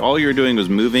have, if all you were doing was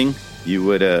moving, you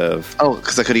would have... Oh,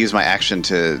 because I could have used my action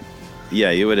to...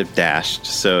 Yeah, you would have dashed.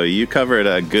 So you covered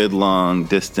a good long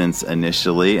distance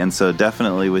initially, and so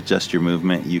definitely with just your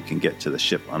movement, you can get to the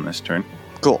ship on this turn.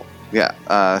 Cool.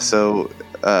 Yeah. So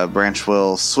Branch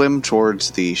will swim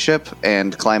towards the ship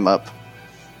and climb up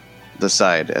the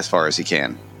side as far as he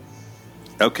can.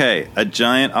 Okay, a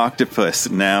giant octopus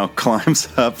now climbs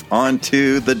up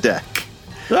onto the deck.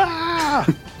 Ah!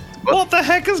 What the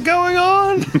heck is going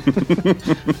on?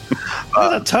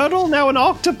 A turtle, now an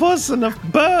octopus, and a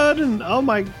bird, and oh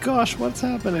my gosh, what's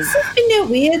happening? This has been a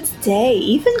weird day,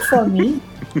 even for me.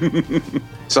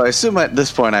 So I assume at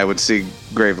this point I would see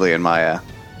Gravely and Maya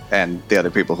and the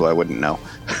other people who I wouldn't know.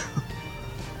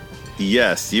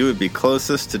 Yes, you would be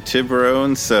closest to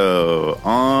Tiburon, so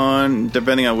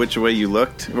depending on which way you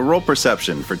looked, roll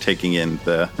perception for taking in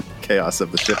the chaos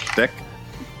of the ship's deck.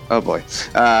 Oh boy.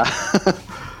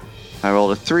 I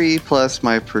rolled a 3 plus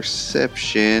my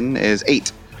perception is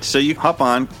 8. So you hop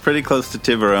on pretty close to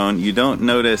Tiburon. You don't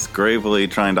notice Gravely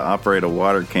trying to operate a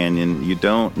water canyon. You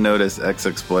don't notice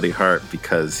XX Bloody Heart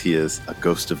because he is a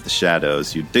ghost of the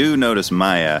shadows. You do notice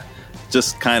Maya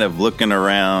just kind of looking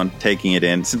around, taking it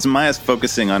in. Since Maya's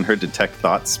focusing on her Detect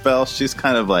Thoughts spell, she's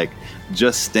kind of like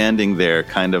just standing there,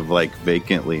 kind of like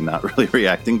vacantly, not really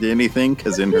reacting to anything,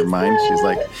 because in her mind she's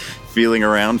like feeling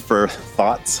around for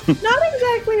thoughts. Not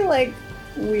exactly like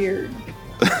weird.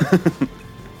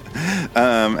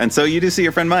 And so you do see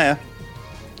your friend Maya.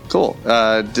 Cool.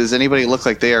 Does anybody look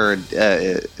like they are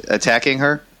attacking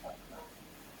her?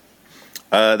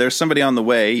 There's somebody on the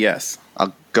way, yes.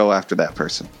 I'll go after that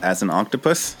person. As an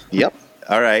octopus? Yep.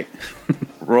 All right.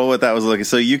 Roll what that was looking.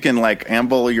 So you can like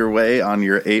amble your way on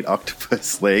your 8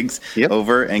 octopus legs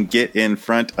over and get in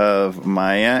front of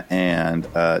Maya and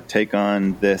take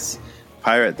on this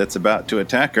pirate that's about to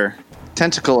attack her.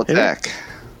 Tentacle attack.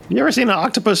 You ever seen an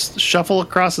octopus shuffle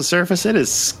across the surface? It is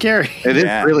scary. It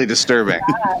is really disturbing.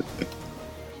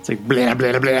 It's like blah,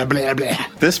 blah, blah, blah, blah.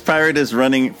 This pirate is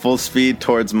running full speed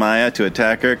towards Maya to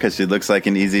attack her because she looks like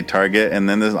an easy target. And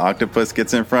then this octopus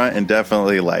gets in front and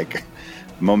definitely like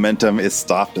momentum is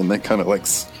stopped and they kind of like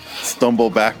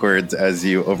stumble backwards as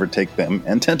you overtake them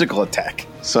and tentacle attack.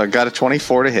 So I got a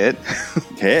 24 to hit.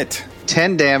 Hit.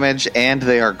 10 damage and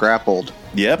they are grappled.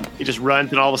 Yep. He just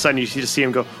runs and all of a sudden you just see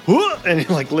him go, whoa, and he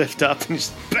like lift up and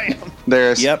just bam.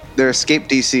 Their escape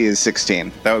DC is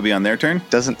 16. That would be on their turn?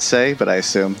 Doesn't say, but I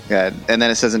assume. Yeah. And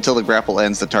then it says until the grapple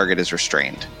ends, the target is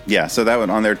restrained. Yeah, so that one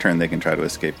on their turn, they can try to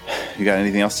escape. You got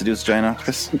anything else to do with Giant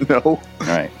Octopus? No. All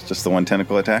right, just the one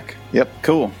tentacle attack? Yep.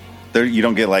 Cool. You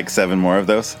don't get like 7 more of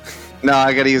those? No,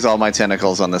 I got to use all my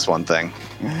tentacles on this one thing.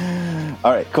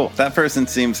 All right, cool. That person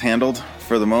seems handled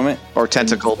for the moment. Or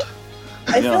tentacled.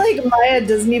 I feel like Maya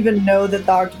doesn't even know that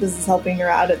the octopus is helping her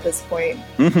out at this point.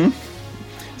 Mm-hmm.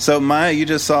 So Maya, you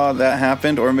just saw that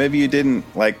happened, or maybe you didn't,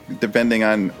 like, depending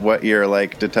on what your,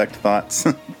 like, detect thoughts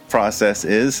process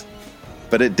is.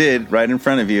 But it did right in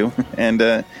front of you,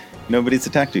 and nobody's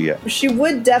attacked you yet. She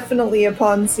would definitely,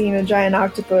 upon seeing a giant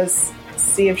octopus,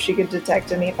 see if she could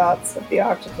detect any thoughts of the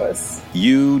octopus.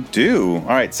 You do. All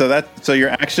right, so your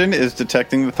action is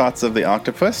detecting the thoughts of the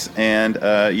octopus, and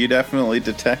you definitely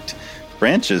detect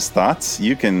Branch's thoughts.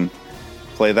 You can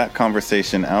play that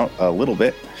conversation out a little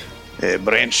bit.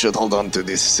 Branch should hold on to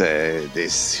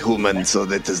this human so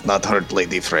that it does not hurt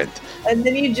Lady Friend. And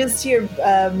then you just hear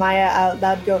Maya out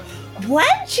loud go,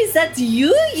 "Branch, is that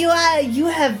you? You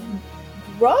have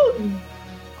grown."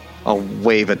 I'll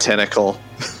wave a tentacle.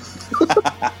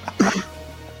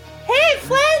 Hey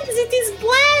friends, it is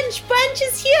Branch. Branch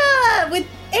is here with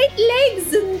 8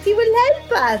 legs and he will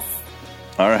help us.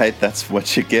 All right, that's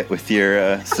what you get with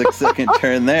your 6-second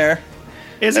turn there.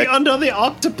 Is he under the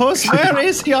octopus? Where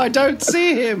is he? I don't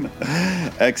see him.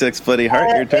 XX Bloody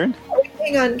Heart, your turn.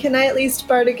 Hang on, can I at least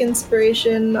Bardic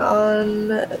Inspiration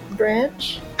on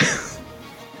Branch?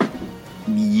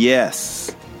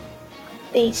 Yes.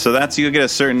 Thanks. So that's you get a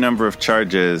certain number of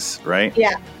charges, right?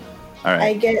 Yeah, All right.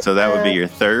 I get, so that would be your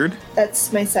third.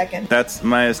 that's my second. That's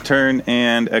Maya's turn,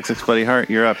 and XX Bloody Heart,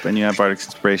 you're up, and you have Bardic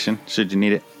Inspiration, should you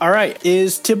need it. All right.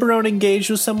 Is Tiburon engaged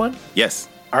with someone? Yes.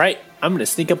 All right. I'm going to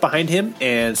sneak up behind him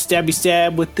and stabby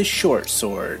stab with the short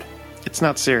sword. It's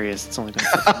not serious. It's only.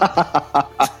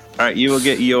 All right, you will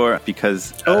get your,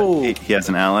 because he has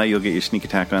an ally, you'll get your sneak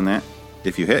attack on that.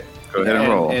 If you hit, go ahead and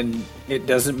roll. And it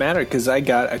doesn't matter because I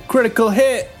got a critical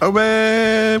hit.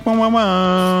 Obey!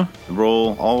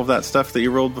 Roll all of that stuff that you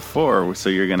rolled before. So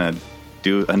you're going to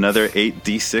do another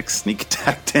 8d6 sneak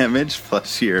attack damage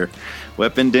plus your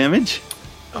weapon damage.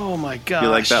 Oh my gosh. I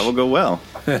feel like that will go well.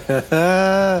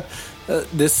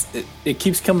 It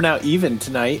keeps coming out even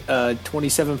tonight.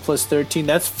 27 plus 13,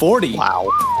 that's 40. Wow.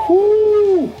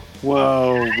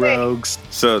 Whoa, rogues.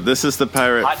 So this is the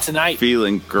pirate Not tonight.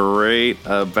 feeling great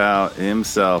about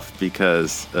himself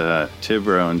because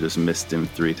Tiburon just missed him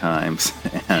 3 times,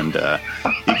 and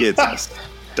he gets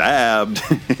stabbed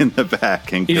in the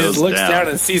back and He goes just looks down and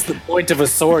down. sees the point of a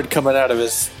sword coming out of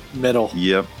his middle.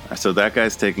 Yep. So that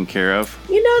guy's taken care of.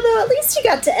 You know, though, at least he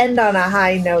got to end on a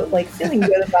high note, like feeling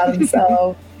good about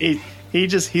himself.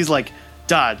 He's like,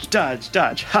 dodge,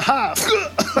 haha.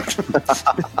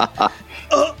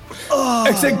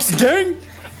 XX gang.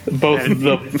 Both And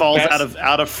the he falls best,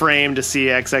 out of frame to see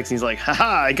XX, and he's like,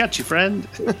 haha, I got you, friend.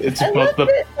 It's both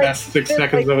the best 6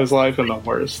 seconds of his life and the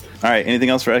worst. All right. Anything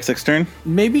else for XX turn?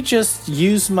 Maybe just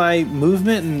use my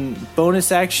movement and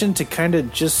bonus action to kind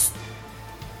of just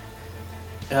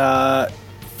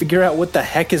figure out what the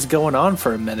heck is going on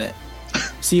for a minute.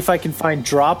 See if I can find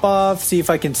drop off. See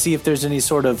if there's any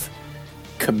sort of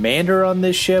commander on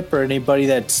this ship or anybody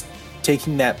that's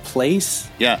taking that place.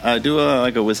 Yeah. Do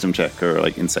a wisdom check or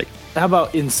like insight. How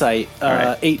about insight?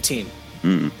 right. 18.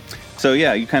 So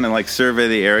yeah, you kind of like survey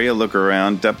the area, look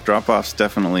around. Drop-off's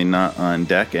definitely not on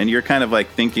deck, and you're kind of like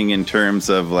thinking in terms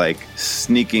of like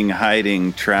sneaking,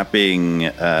 hiding, trapping,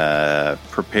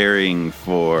 preparing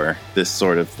for this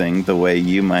sort of thing, the way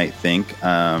you might think.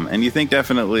 And you think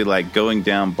definitely like going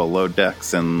down below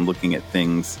decks and looking at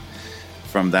things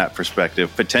from that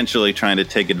perspective, potentially trying to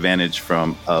take advantage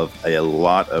of a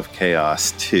lot of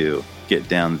chaos to get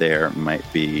down there might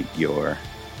be your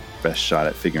best shot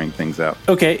at figuring things out.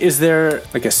 Okay, is there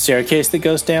like a staircase that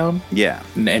goes down? Yeah.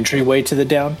 An entryway to the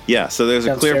down? Yeah, so there's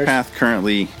a clear Downstairs? path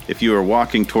currently. If you are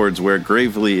walking towards where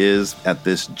Gravely is at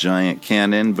this giant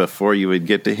cannon, before you would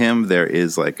get to him, there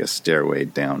is like a stairway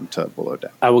down to below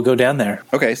deck. I will go down there.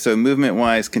 Okay, so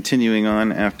movement-wise, continuing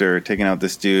on after taking out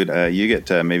this dude, you get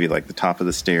to maybe like the top of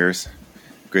the stairs.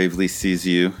 Gravely sees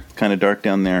you. Kind of dark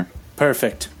down there.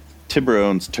 Perfect.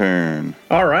 Tiburon's turn.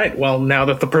 All right. Well, now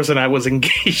that the person I was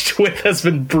engaged with has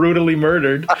been brutally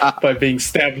murdered by being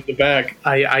stabbed in the back,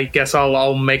 I guess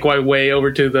I'll make my way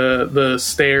over to the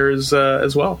stairs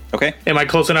as well. Okay. Am I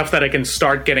close enough that I can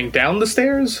start getting down the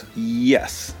stairs?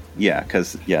 Yes. Yeah,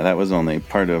 because that was only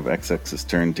part of XX's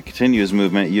turn. To continue his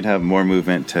movement, you'd have more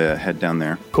movement to head down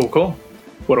there. Cool.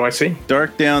 What do I see?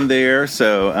 Dark down there,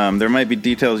 so there might be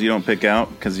details you don't pick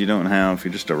out because you're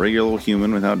just a regular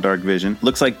human without dark vision.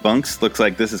 Looks like bunks. Looks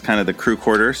like this is kind of the crew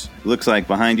quarters. Looks like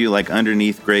behind you, like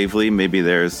underneath Gravely, maybe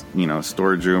there's,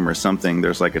 storage room or something.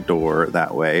 There's like a door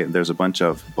that way. There's a bunch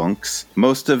of bunks.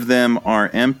 Most of them are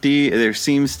empty. There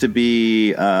seems to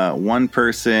be one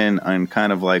person on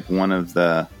kind of like one of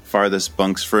the farthest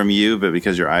bunks from you, but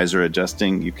because your eyes are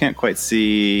adjusting, you can't quite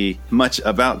see much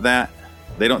about that.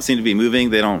 They don't seem to be moving.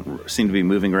 They don't seem to be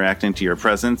moving, reacting to your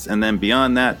presence. And then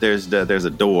beyond that, there's a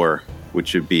door,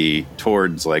 which would be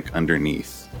towards like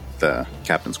underneath the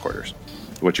captain's quarters,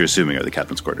 what you're assuming are the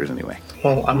captain's quarters anyway.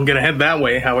 Well, I'm going to head that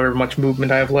way, however much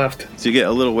movement I have left. So you get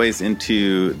a little ways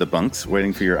into the bunks,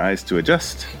 waiting for your eyes to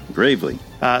adjust. Gravely.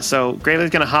 So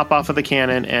Gravely's going to hop off of the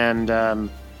cannon and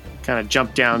kind of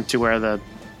jump down to where the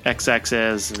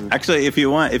XX is. And actually, if you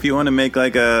want to make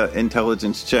like a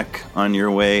intelligence check on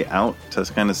your way out to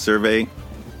kind of survey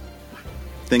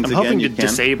things I'm again, hoping you to can.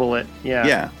 disable it.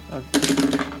 Yeah.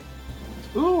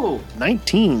 Ooh,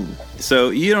 19. So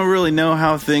you don't really know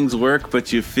how things work,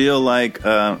 but you feel like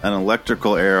an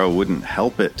electrical arrow wouldn't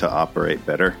help it to operate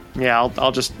better. Yeah,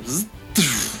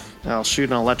 I'll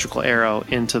shoot an electrical arrow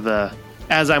into the.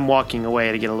 As I'm walking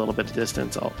away to get a little bit of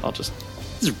distance, I'll just.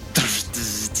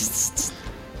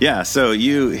 Yeah, so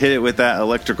you hit it with that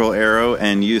electrical arrow,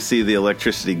 and you see the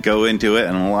electricity go into it,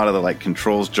 and a lot of the like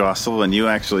controls jostle, and you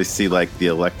actually see like the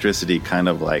electricity kind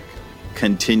of like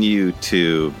continue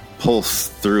to pulse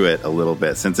through it a little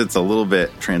bit. Since it's a little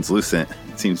bit translucent,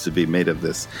 it seems to be made of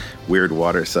this weird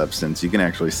water substance. You can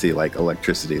actually see like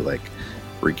electricity like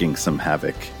wreaking some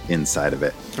havoc inside of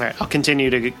it. All right, I'll continue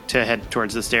to head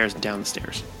towards the stairs and down the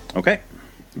stairs. Okay.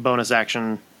 Bonus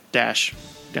action dash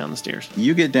down the stairs.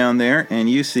 You get down there and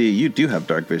you see you do have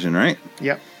dark vision, right?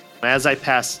 Yep. As I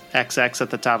pass XX at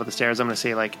the top of the stairs, I'm going to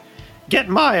say, like, get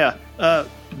Maya! The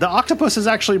octopus is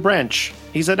actually Branch.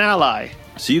 He's an ally.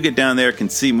 So you get down there, can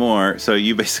see more. So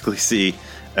you basically see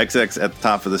XX at the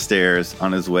top of the stairs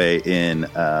on his way in.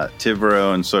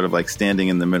 Tibero and sort of like standing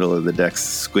in the middle of the decks,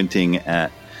 squinting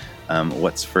at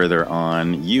what's further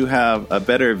on. You have a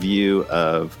better view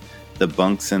of the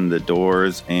bunks and the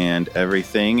doors and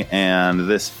everything. And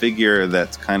this figure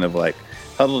that's kind of like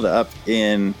huddled up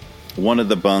in one of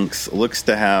the bunks looks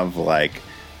to have like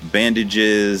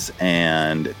bandages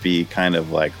and be kind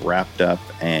of like wrapped up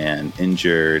and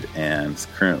injured and is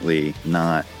currently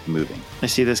not moving. I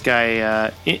see this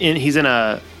guy. He's in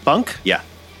a bunk? Yeah.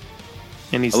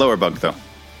 And he's a lower bunk, though.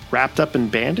 Wrapped up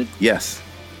and banded? Yes.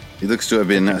 He looks to have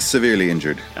been severely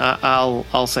injured.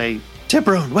 I'll say,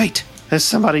 Tiburon, wait! There's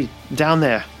somebody down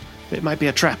there. It might be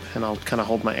a trap, and I'll kind of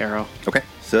hold my arrow. Okay.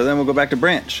 So then we'll go back to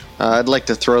Branch. I'd like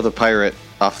to throw the pirate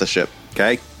off the ship.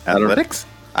 Okay. Athletics?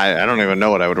 I don't even know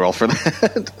what I would roll for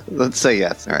that. Let's say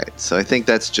yes. All right. So I think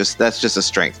that's just a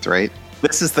strength, right?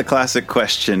 This is the classic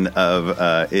question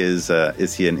of is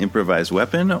he an improvised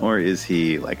weapon or is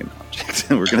he like an object?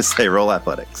 We're going to say roll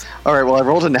athletics. All right. Well, I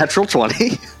rolled a natural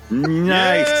 20.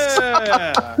 Nice.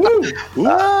 Yeah.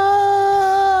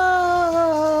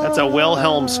 That's a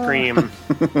Wilhelm scream.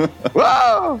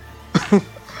 Whoa!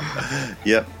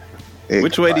 Yep.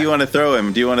 Which way do you want to throw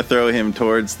him? Do you want to throw him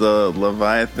towards the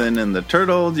Leviathan and the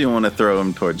turtle? Do you want to throw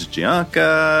him towards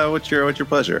Gianca? What's your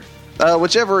pleasure?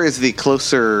 Whichever is the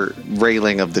closer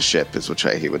railing of the ship is which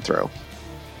way he would throw.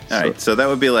 All right, so that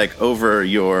would be like over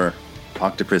your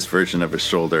octopus version of his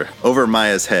shoulder, over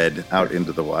Maya's head, out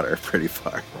into the water pretty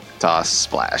far. Toss,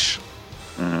 splash.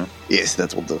 Mm-hmm. Yes,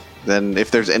 that's what we'll do. Then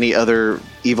if there's any other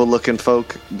evil-looking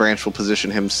folk, Branch will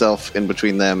position himself in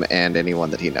between them and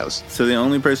anyone that he knows. So the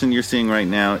only person you're seeing right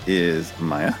now is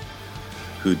Maya,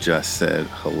 who just said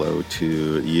hello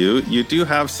to you. You do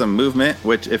have some movement,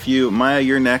 which Maya,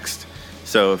 you're next.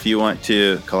 So if you want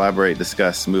to collaborate,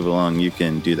 discuss, move along, you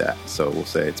can do that. So we'll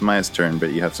say it's Maya's turn,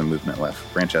 but you have some movement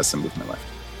left. Branch has some movement left.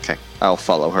 Okay, I'll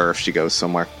follow her if she goes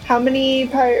somewhere. How many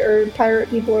pirate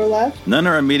people are left? None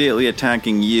are immediately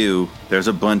attacking you. There's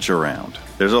a bunch around.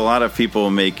 There's a lot of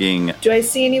people making... Do I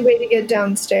see any way to get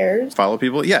downstairs? Follow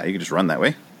people? Yeah, you can just run that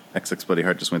way. XX Bloody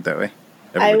Heart just went that way.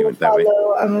 Everybody went that way.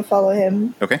 I'm going to follow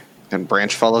him. Okay. And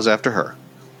Branch follows after her.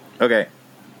 Okay.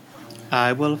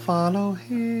 I will follow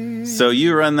him. So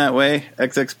you run that way.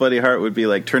 XX Bloody Heart would be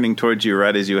like turning towards you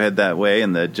right as you head that way,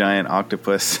 and the giant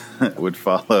octopus would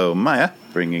follow Maya,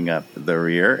 bringing up the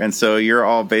rear. And so you're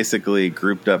all basically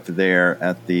grouped up there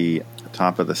at the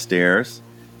top of the stairs.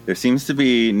 There seems to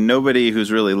be nobody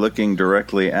who's really looking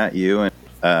directly at you, and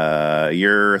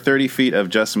your 30 feet of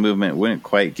just movement wouldn't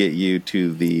quite get you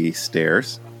to the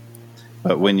stairs.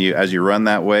 But as you run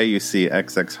that way, you see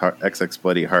XX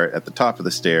Bloody Heart at the top of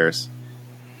the stairs.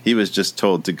 He was just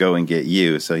told to go and get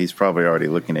you, so he's probably already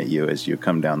looking at you as you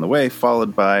come down the way,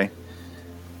 followed by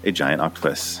a giant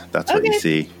octopus. That's what you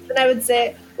see. Then I would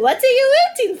say, what are you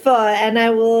waiting for? And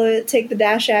I will take the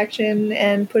dash action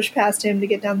and push past him to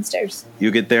get down the stairs.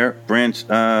 You get there. Branch,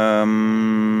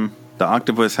 the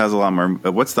octopus has a lot more...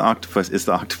 what's the octopus? Is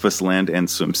the octopus land and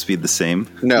swim speed the same?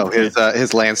 No,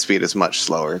 his land speed is much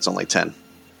slower. It's only 10.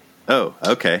 Oh,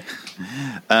 okay.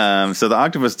 So the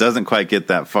octopus doesn't quite get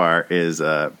that far, is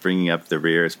bringing up the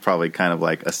rear. It's probably kind of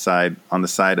like on the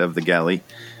side of the galley.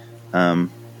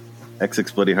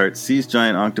 XX Bloody Heart sees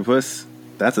giant octopus.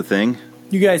 That's a thing.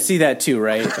 You guys see that too,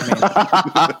 right?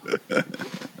 I mean,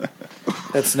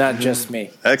 that's not just me.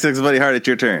 XX Bloody Heart, it's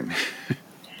your turn.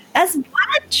 As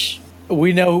Branch?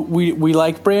 We know we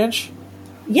like Branch?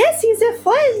 Yes, he's a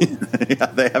friend. Yeah,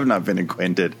 they have not been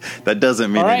acquainted. That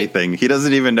doesn't mean anything. He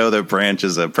doesn't even know that Branch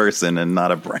is a person and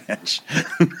not a branch.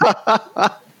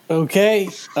 Okay,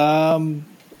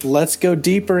 let's go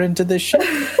deeper into this ship.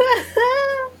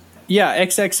 Yeah,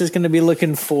 XX is going to be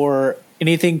looking for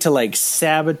anything to like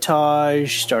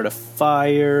sabotage, start a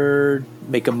fire,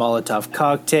 make a Molotov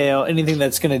cocktail, anything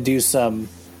that's going to do some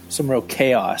real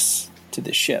chaos to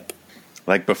the ship.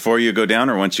 Like before you go down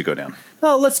or once you go down?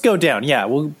 Oh, let's go down. Yeah,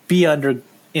 we'll be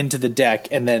into the deck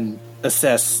and then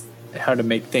assess how to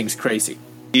make things crazy.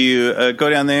 You go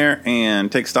down there and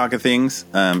take stock of things.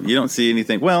 You don't see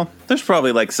anything. Well, there's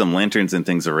probably like some lanterns and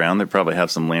things around. They probably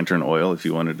have some lantern oil if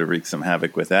you wanted to wreak some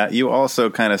havoc with that. You also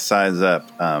kind of size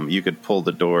up. You could pull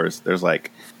the doors. There's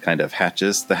like kind of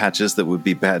hatches. The hatches that would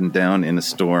be battened down in a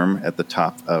storm at the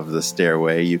top of the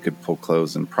stairway. You could pull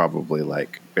close and probably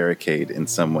like barricade in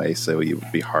some way so it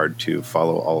would be hard to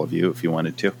follow all of you if you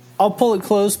wanted to. I'll pull it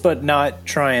close, but not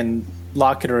try and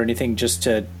lock it or anything, just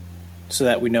to so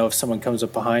that we know if someone comes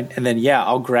up behind. And then, yeah,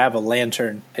 I'll grab a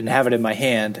lantern and have it in my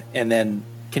hand and then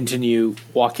continue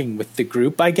walking with the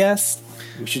group, I guess.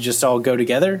 We should just all go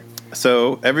together.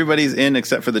 So everybody's in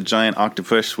except for the giant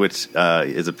octopus, which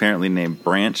is apparently named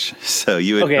Branch. So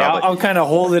you would I'll kind of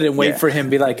hold it and wait for him,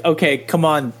 be like, okay, come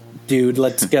on, dude,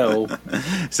 let's go.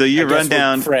 So you run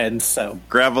down, friends, so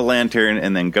grab a lantern,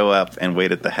 and then go up and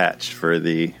wait at the hatch for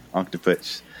the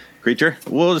octopus creature.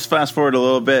 We'll just fast forward a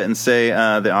little bit and say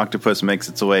the octopus makes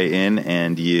its way in,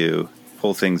 and you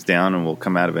pull things down, and we'll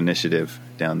come out of initiative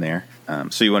down there.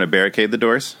 So you want to barricade the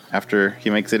doors after he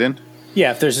makes it in?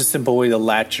 Yeah, if there's a simple way to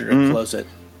latch it or close it.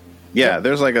 Yeah,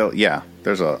 there's like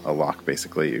there's a lock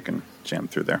basically you can jam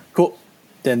through there. Cool.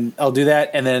 Then I'll do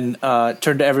that, and then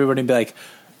turn to everybody and be like,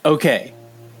 okay,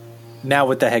 now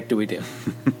what the heck do we do?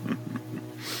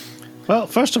 Well,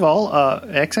 first of all,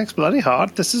 XX Bloody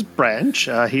Heart, this is Branch.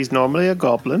 He's normally a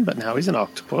goblin, but now he's an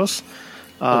octopus.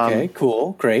 Okay,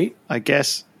 cool, great. I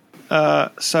guess.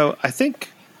 So I think,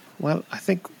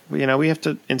 we have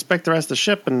to inspect the rest of the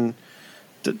ship. And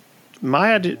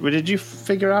Maya, did you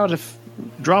figure out if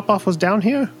drop-off was down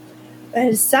here?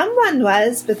 Well, someone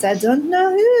was, but I don't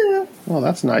know who. Well,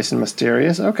 that's nice and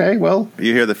mysterious. Okay, well.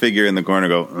 You hear the figure in the corner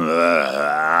go,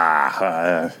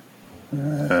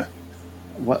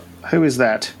 What? Who is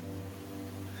that?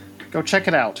 Go check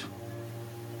it out.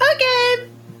 Okay.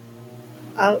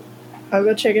 I'll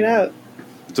go check it out.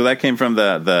 So that came from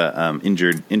the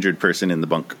injured person in the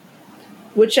bunk.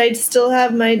 Which I still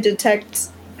have my detect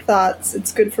thoughts.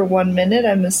 It's good for 1 minute.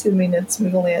 I'm assuming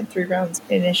we've only had 3 rounds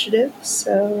initiative,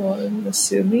 so I'm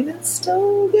assuming it's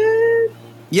still good.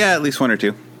 Yeah, at least 1 or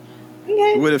 2.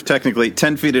 Okay. Would have technically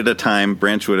 10 feet at a time.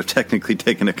 Branch would have technically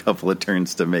taken a couple of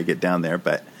turns to make it down there,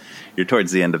 but you're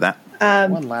towards the end of that.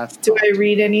 One last. Do I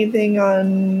read anything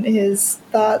on his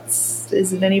thoughts?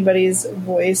 Is it anybody's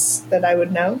voice that I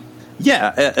would know?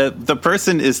 Yeah, the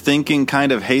person is thinking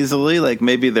kind of hazily, like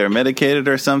maybe they're medicated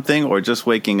or something, or just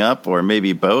waking up, or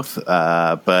maybe both.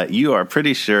 But you are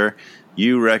pretty sure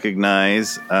you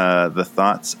recognize the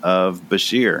thoughts of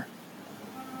Bashir.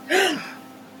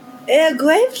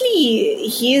 Gravely,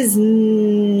 he is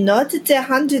not at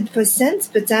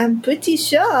 100%, but I'm pretty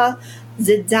sure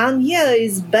that down here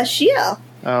is Bashir.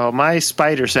 Oh, my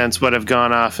spider sense would have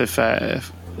gone off if I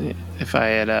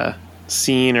had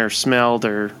seen or smelled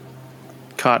or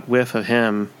caught whiff of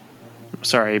him.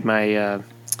 Sorry, my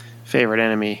favorite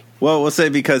enemy. Well, we'll say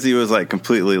because he was like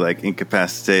completely like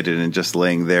incapacitated and just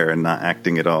laying there and not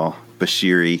acting at all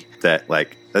Bashiri, that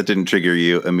didn't trigger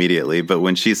you immediately. But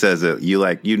when she says it,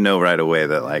 you know right away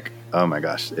that like, oh my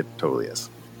gosh, it totally is.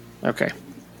 Okay,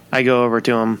 I go over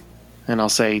to him and I'll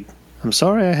say, I'm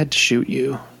sorry I had to shoot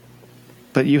you,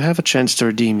 but you have a chance to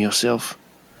redeem yourself.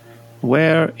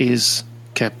 Where is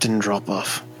Captain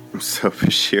Drop-Off? So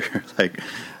Bashir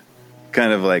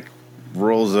kind of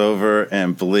rolls over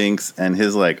and blinks, and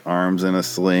his arms in a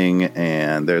sling,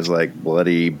 and there's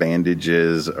bloody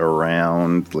bandages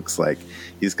around. Looks like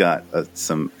he's got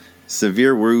some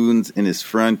severe wounds in his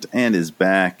front and his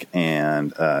back,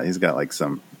 and he's got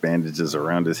some bandages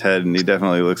around his head, and he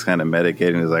definitely looks kind of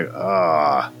medicated. And he's like,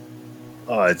 oh,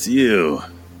 it's you.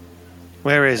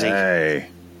 Where is he? Hey,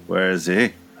 where is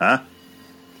he? Huh?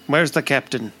 Where's the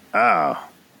captain? Oh.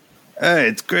 Hey,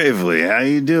 it's Gravely. How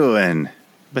you doing?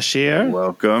 Bashir?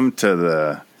 Welcome to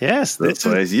the place. This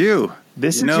is your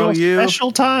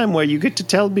special time where you get to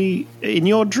tell me in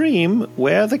your dream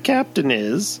where the captain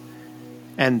is,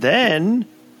 and then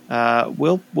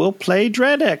we'll play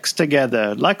Dreadex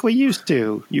together like we used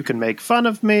to. You can make fun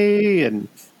of me and.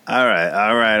 All right.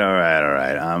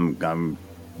 I'm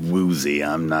woozy.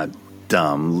 I'm not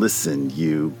dumb. Listen,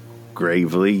 you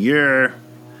Gravely, you're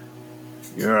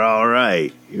all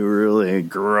right. You really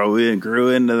grew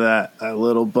into that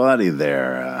little body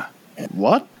there.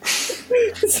 What?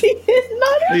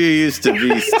 You used to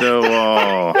be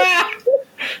so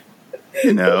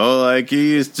you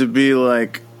used to be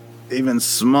even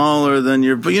smaller than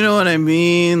but you know what I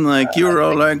mean? You were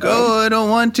all oh, I don't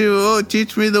want to. Oh,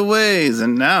 teach me the ways.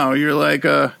 And now you're like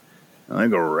a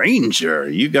ranger.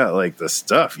 You got the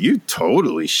stuff. You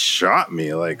totally shot me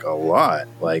a lot.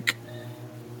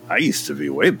 I used to be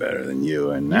way better than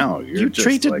you, and now you're you just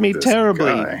treated me this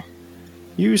terribly. Guy.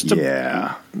 You used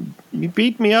to you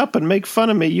beat me up and make fun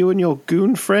of me, you and your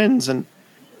goon friends, and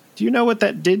do you know what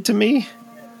that did to me?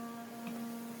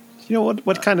 You know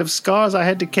what kind of scars I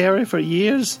had to carry for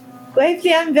years?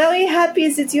 Gravely, I'm very happy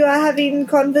that you are having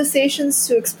conversations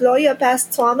to explore your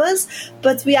past traumas,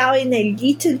 but we are in a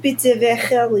little bit of a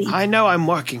hurry. I know, I'm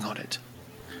working on it.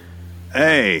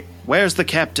 Hey. Where's the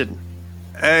captain?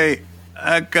 Hey,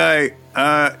 that guy,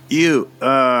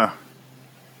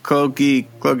 Cloaky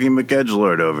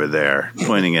McEdgelord over there,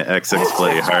 pointing at XX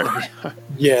Playheart.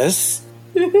 Yes.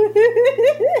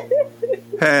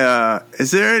 Hey,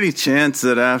 is there any chance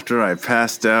that after I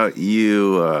passed out,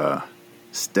 you,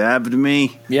 stabbed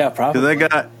me? Yeah, probably.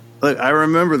 Because I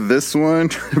remember this one,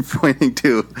 pointing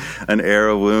to an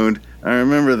arrow wound. I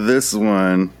remember this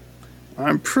one.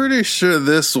 I'm pretty sure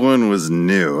this one was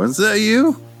new. Is that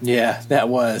you? Yeah, that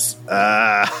was. Do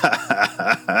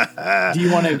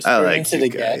you want to experience it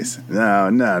again? Guys.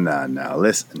 No.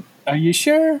 Listen. Are you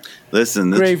sure?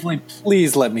 Listen. Gravely,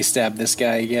 please let me stab this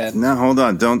guy again. No, hold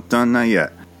on. Don't, not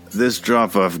yet. This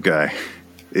drop-off guy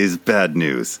is bad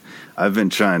news. I've been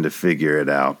trying to figure it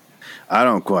out. I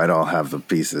don't quite all have the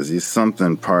pieces. He's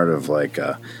something part of like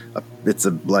it's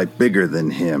bigger than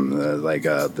him. They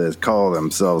call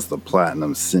themselves the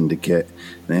Platinum Syndicate.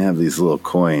 They have these little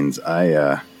coins.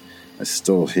 I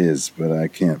stole his, but I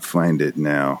can't find it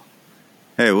now.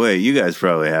 Hey, wait, you guys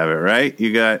probably have it, right?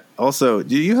 You got, also,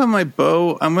 do you have my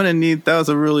bow? I'm going to need, that was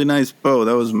a really nice bow.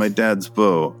 That was my dad's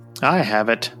bow. I have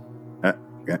it.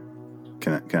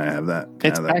 Can I have that?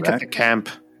 It's back at the camp.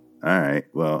 All right.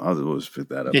 Well, we'll just pick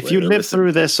that up. If you live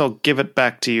through this, I'll give it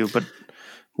back to you. But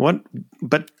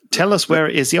tell us, where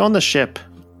is he on the ship?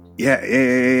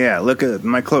 Yeah. Look at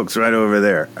my cloak's right over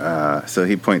there. So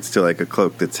he points to like a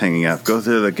cloak that's hanging out. Go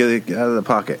through get it out of the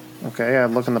pocket. Okay, yeah,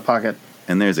 look in the pocket.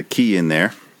 And there's a key in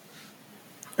there.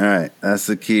 All right, that's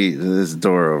the key to this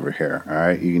door over here. All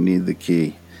right, you need the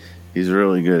key. He's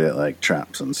really good at like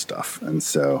traps and stuff. And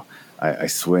so I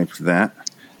swiped that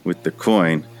with the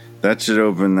coin. That should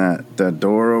open that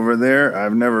door over there.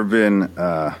 I've never been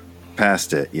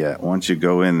past it yet. Once you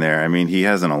go in there, I mean, he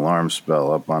has an alarm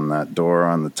spell up on that door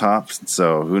on the top.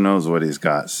 So who knows what he's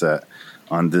got set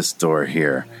on this door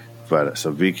here. But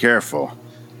so be careful.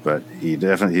 But he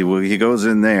definitely he goes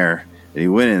in there. He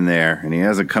went in there, and he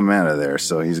hasn't come out of there,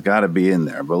 so he's got to be in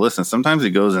there. But listen, sometimes he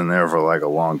goes in there for like a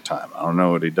long time. I don't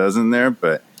know what he does in there,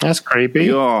 but that's creepy.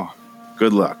 You all,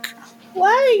 good luck. Why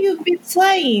are you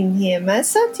betraying him? I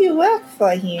thought you worked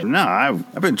for him. No,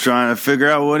 I've been trying to figure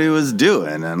out what he was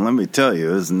doing, and let me tell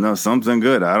you, it's something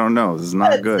good. I don't know. This is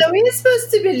not good. So we're supposed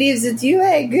to believe that you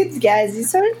are a good guy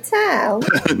this whole time.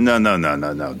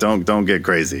 No. Don't get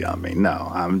crazy on me. No,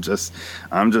 I'm just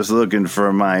looking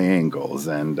for my angles,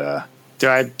 and do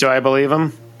I believe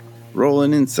him? Roll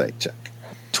an insight check.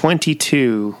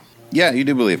 22. Yeah, you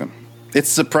do believe him. It's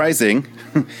surprising.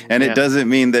 And it doesn't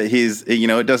mean that he's,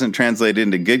 it doesn't translate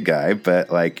into good guy,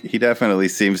 but like he definitely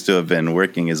seems to have been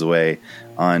working his way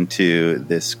onto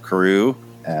this crew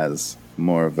as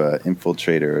more of an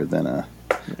infiltrator than a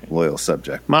loyal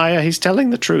subject. Maya, he's telling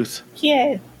the truth.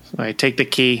 Yeah. So I take the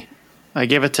key, I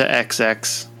give it to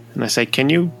XX, and I say, "Can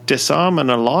you disarm an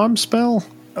alarm spell?"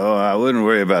 Oh, I wouldn't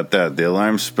worry about that. The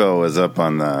alarm spell was up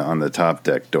on the top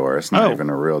deck door. It's not even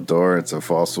a real door; it's a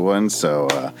false one.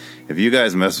 So if you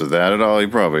guys mess with that at all, he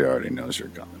probably already knows you're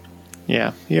coming.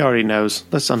 Yeah, he already knows.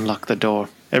 Let's unlock the door.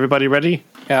 Everybody ready?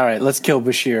 All right, let's kill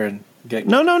Bashir and get.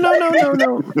 No. No.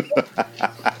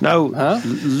 Huh?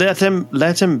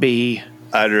 Let him be.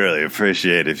 I'd really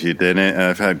appreciate if you didn't.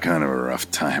 I've had kind of a rough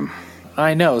time.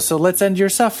 I know. So let's end your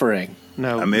suffering.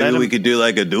 No, maybe we could do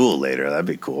like a duel later. That'd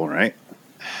be cool, right?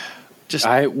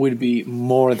 I would be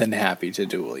more than happy to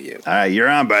duel you. All right, you're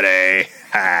on, buddy.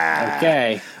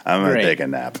 Okay. I'm going to take a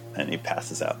nap. And he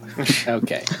passes out.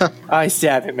 Okay. I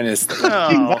stab him in his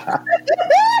throat.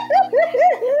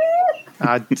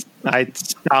 I'd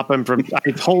stop him from...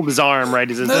 I'd hold his arm right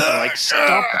as his... like,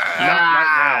 stop. Not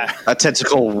right now. A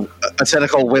tentacle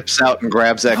whips out and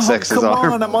grabs XX's arm.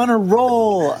 Come on, I'm on a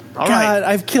roll. God,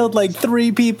 I've killed like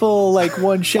 3 people, like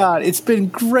one shot. It's been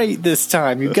great this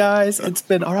time, you guys. It's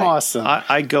been awesome.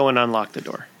 I go and unlock the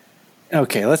door.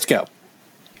 Okay, let's go.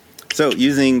 So,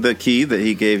 using the key that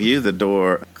he gave you, the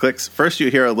door clicks. First, you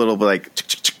hear a little like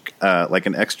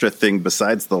an extra thing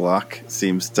besides the lock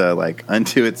seems to like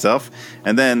undo itself,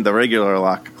 and then the regular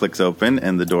lock clicks open,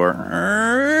 and the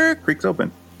door creaks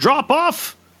open. Drop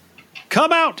off!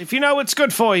 Come out if you know what's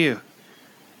good for you.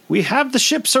 We have the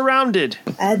ship surrounded.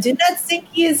 I do not think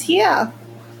he is here.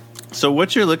 So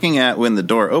what you're looking at when the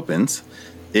door opens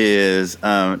is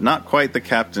not quite the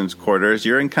captain's quarters.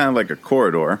 You're in kind of like a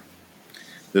corridor.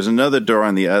 There's another door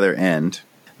on the other end.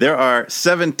 There are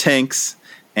 7 tanks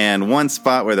and one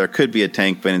spot where there could be a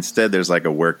tank, but instead there's like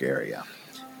a work area.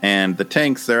 And the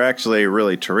tanks, they're actually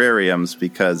really terrariums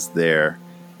because they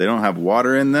don't have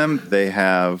water in them. They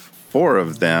have 4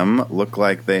 of them, look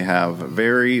like they have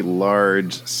very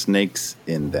large snakes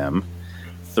in them.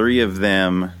 3 of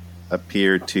them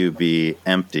appear to be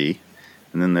empty.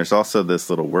 And then there's also this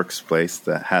little workspace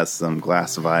that has some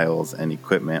glass vials and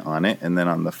equipment on it. And then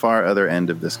on the far other end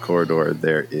of this corridor,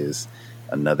 there is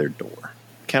another door.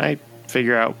 Can I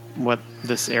figure out what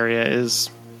this area is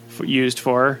used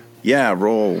for? Yeah,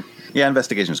 roll. Yeah,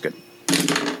 investigation is good.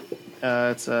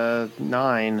 It's a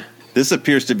 9. This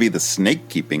appears to be the snake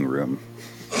keeping room.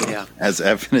 Yeah. As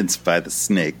evidenced by the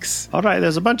snakes. All right,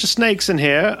 there's a bunch of snakes in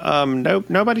here. Nope,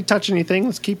 nobody touch anything.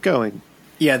 Let's keep going.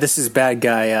 Yeah, this is bad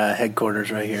guy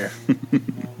headquarters right here.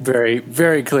 Very,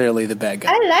 very clearly the bad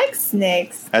guy. I like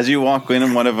snakes. As you walk in,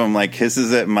 and one of them like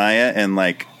hisses at Maya and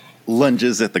like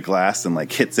lunges at the glass and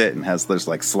like hits it, and there's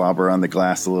like slobber on the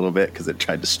glass a little bit because it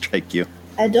tried to strike you.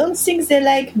 I don't think they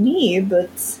like me, but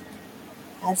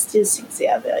I still think they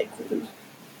are very cool.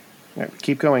 All right,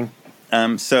 keep going.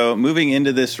 So moving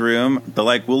into this room, the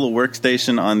like little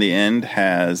workstation on the end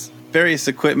has various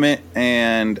equipment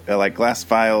and like glass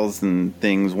vials and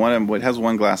things. It has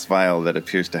one glass vial that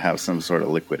appears to have some sort of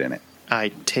liquid in it.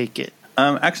 I take it.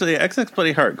 Actually, XX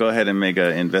Bloody Heart, go ahead and make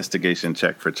an investigation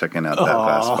check for checking out that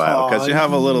glass vial because you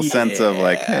have a little sense of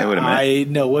like, hey, wait a minute. I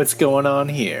know what's going on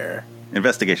here.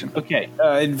 Investigation. Okay,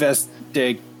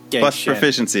 investigation. Plus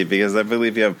proficiency because I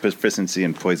believe you have proficiency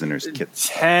in poisoners kits.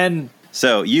 10.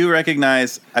 So you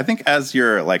recognize, I think as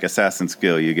your like assassin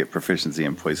skill, you get proficiency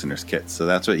in poisoner's kits. So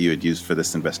that's what you would use for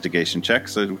this investigation check.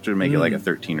 So which would make it like a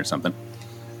 13 or something.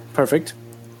 Perfect.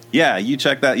 Yeah, you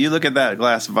check that. You look at that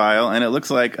glass vial, and it looks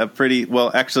like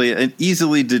an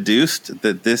easily deduced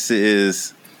that this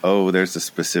is. Oh, there's a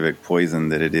specific poison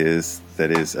that is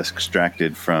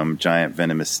extracted from giant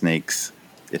venomous snakes.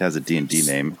 It has a D&D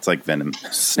name. It's like venom,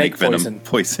 snake venom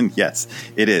poison. Yes,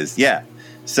 it is. Yeah.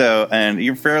 So, and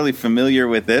you're fairly familiar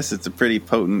with this. It's a pretty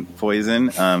potent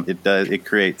poison.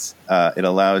 It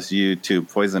allows you to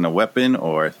poison a weapon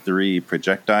or 3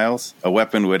 projectiles. A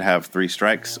weapon would have 3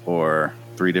 strikes, or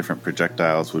 3 different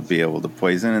projectiles would be able to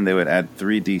poison, and they would add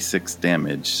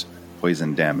 3d6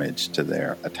 poison damage to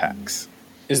their attacks.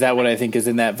 Is that what I think is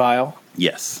in that vial?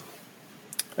 Yes.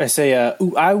 I say,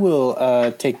 I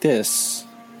will take this.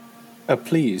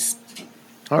 Please.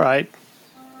 All right.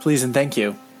 Please and thank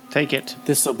you. Take it.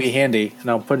 This will be handy, and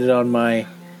I'll put it on my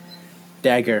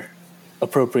dagger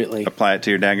appropriately. Apply it to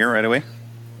your dagger right away?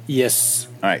 Yes.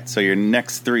 All right, so your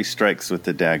next 3 strikes with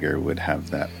the dagger would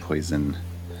have that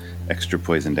extra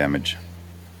poison damage.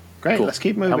 Great, cool. Let's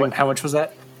keep moving. How much was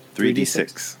that?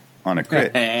 3d6. On a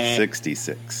crit,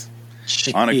 66.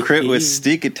 On a crit with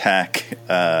sneak attack,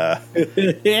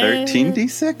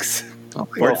 13d6?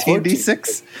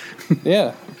 14d6?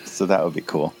 Yeah. So that would be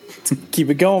cool. Keep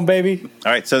it going, baby.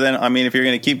 All right, so then, I mean, if you're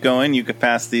going to keep going, you could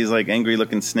pass these, like,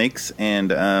 angry-looking snakes and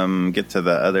get to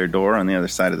the other door on the other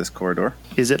side of this corridor.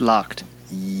 Is it locked?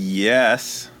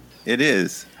 Yes, it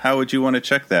is. How would you want to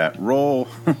check that? Roll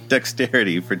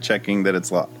dexterity for checking that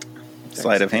it's locked.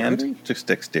 Sleight of hand, just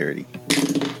dexterity.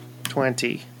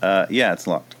 20. Yeah, it's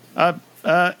locked.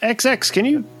 XX, can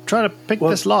you try to pick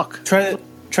this lock?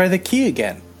 Try the key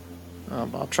again.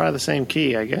 I'll try the same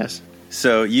key, I guess.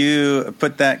 So you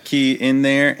put that key in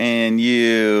there and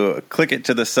you click it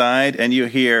to the side, and you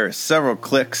hear several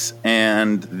clicks,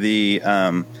 and the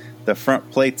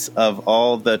front plates of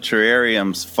all the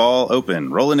terrariums fall open.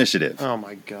 Roll initiative. Oh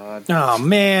my god. Oh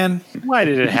man. Why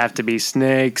did it have to be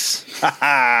snakes? Ha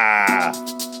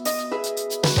ha!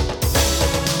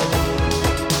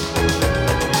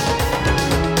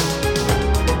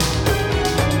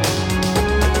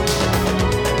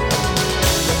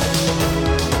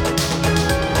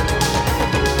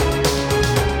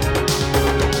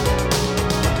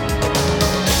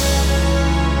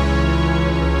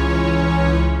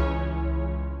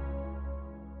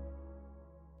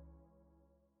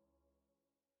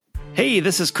 Hey,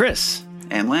 this is Chris.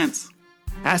 And Lance.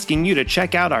 Asking you to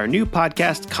check out our new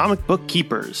podcast, Comic Book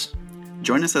Keepers.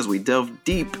 Join us as we delve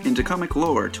deep into comic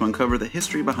lore to uncover the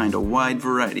history behind a wide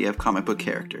variety of comic book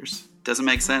characters. Doesn't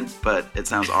make sense, but it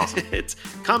sounds awesome. It's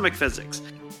comic physics.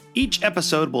 Each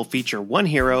episode will feature one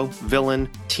hero, villain,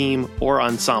 team, or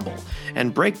ensemble,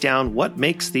 and break down what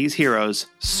makes these heroes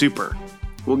super.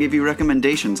 We'll give you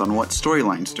recommendations on what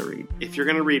storylines to read. If you're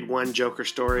going to read one Joker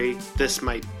story, this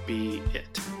might be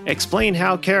it. Explain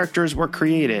how characters were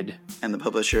created, and the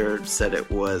publisher said it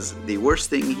was the worst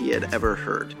thing he had ever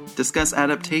heard. Discuss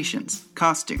adaptations,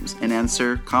 costumes, and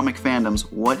answer comic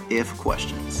fandom's what-if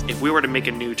questions. If we were to make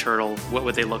a new turtle, what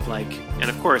would they look like? And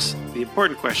of course, the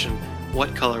important question,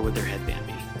 what color would their headband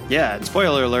be? Yeah, and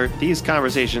spoiler alert, these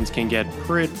conversations can get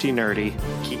pretty nerdy.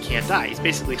 He can't die. He's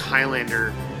basically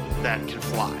Highlander that can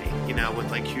fly,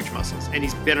 with like huge muscles. And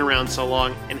he's been around so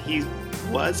long, and he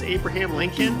was Abraham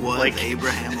Lincoln.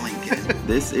 Abraham Lincoln.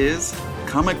 This is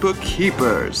Comic Book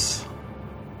Keepers.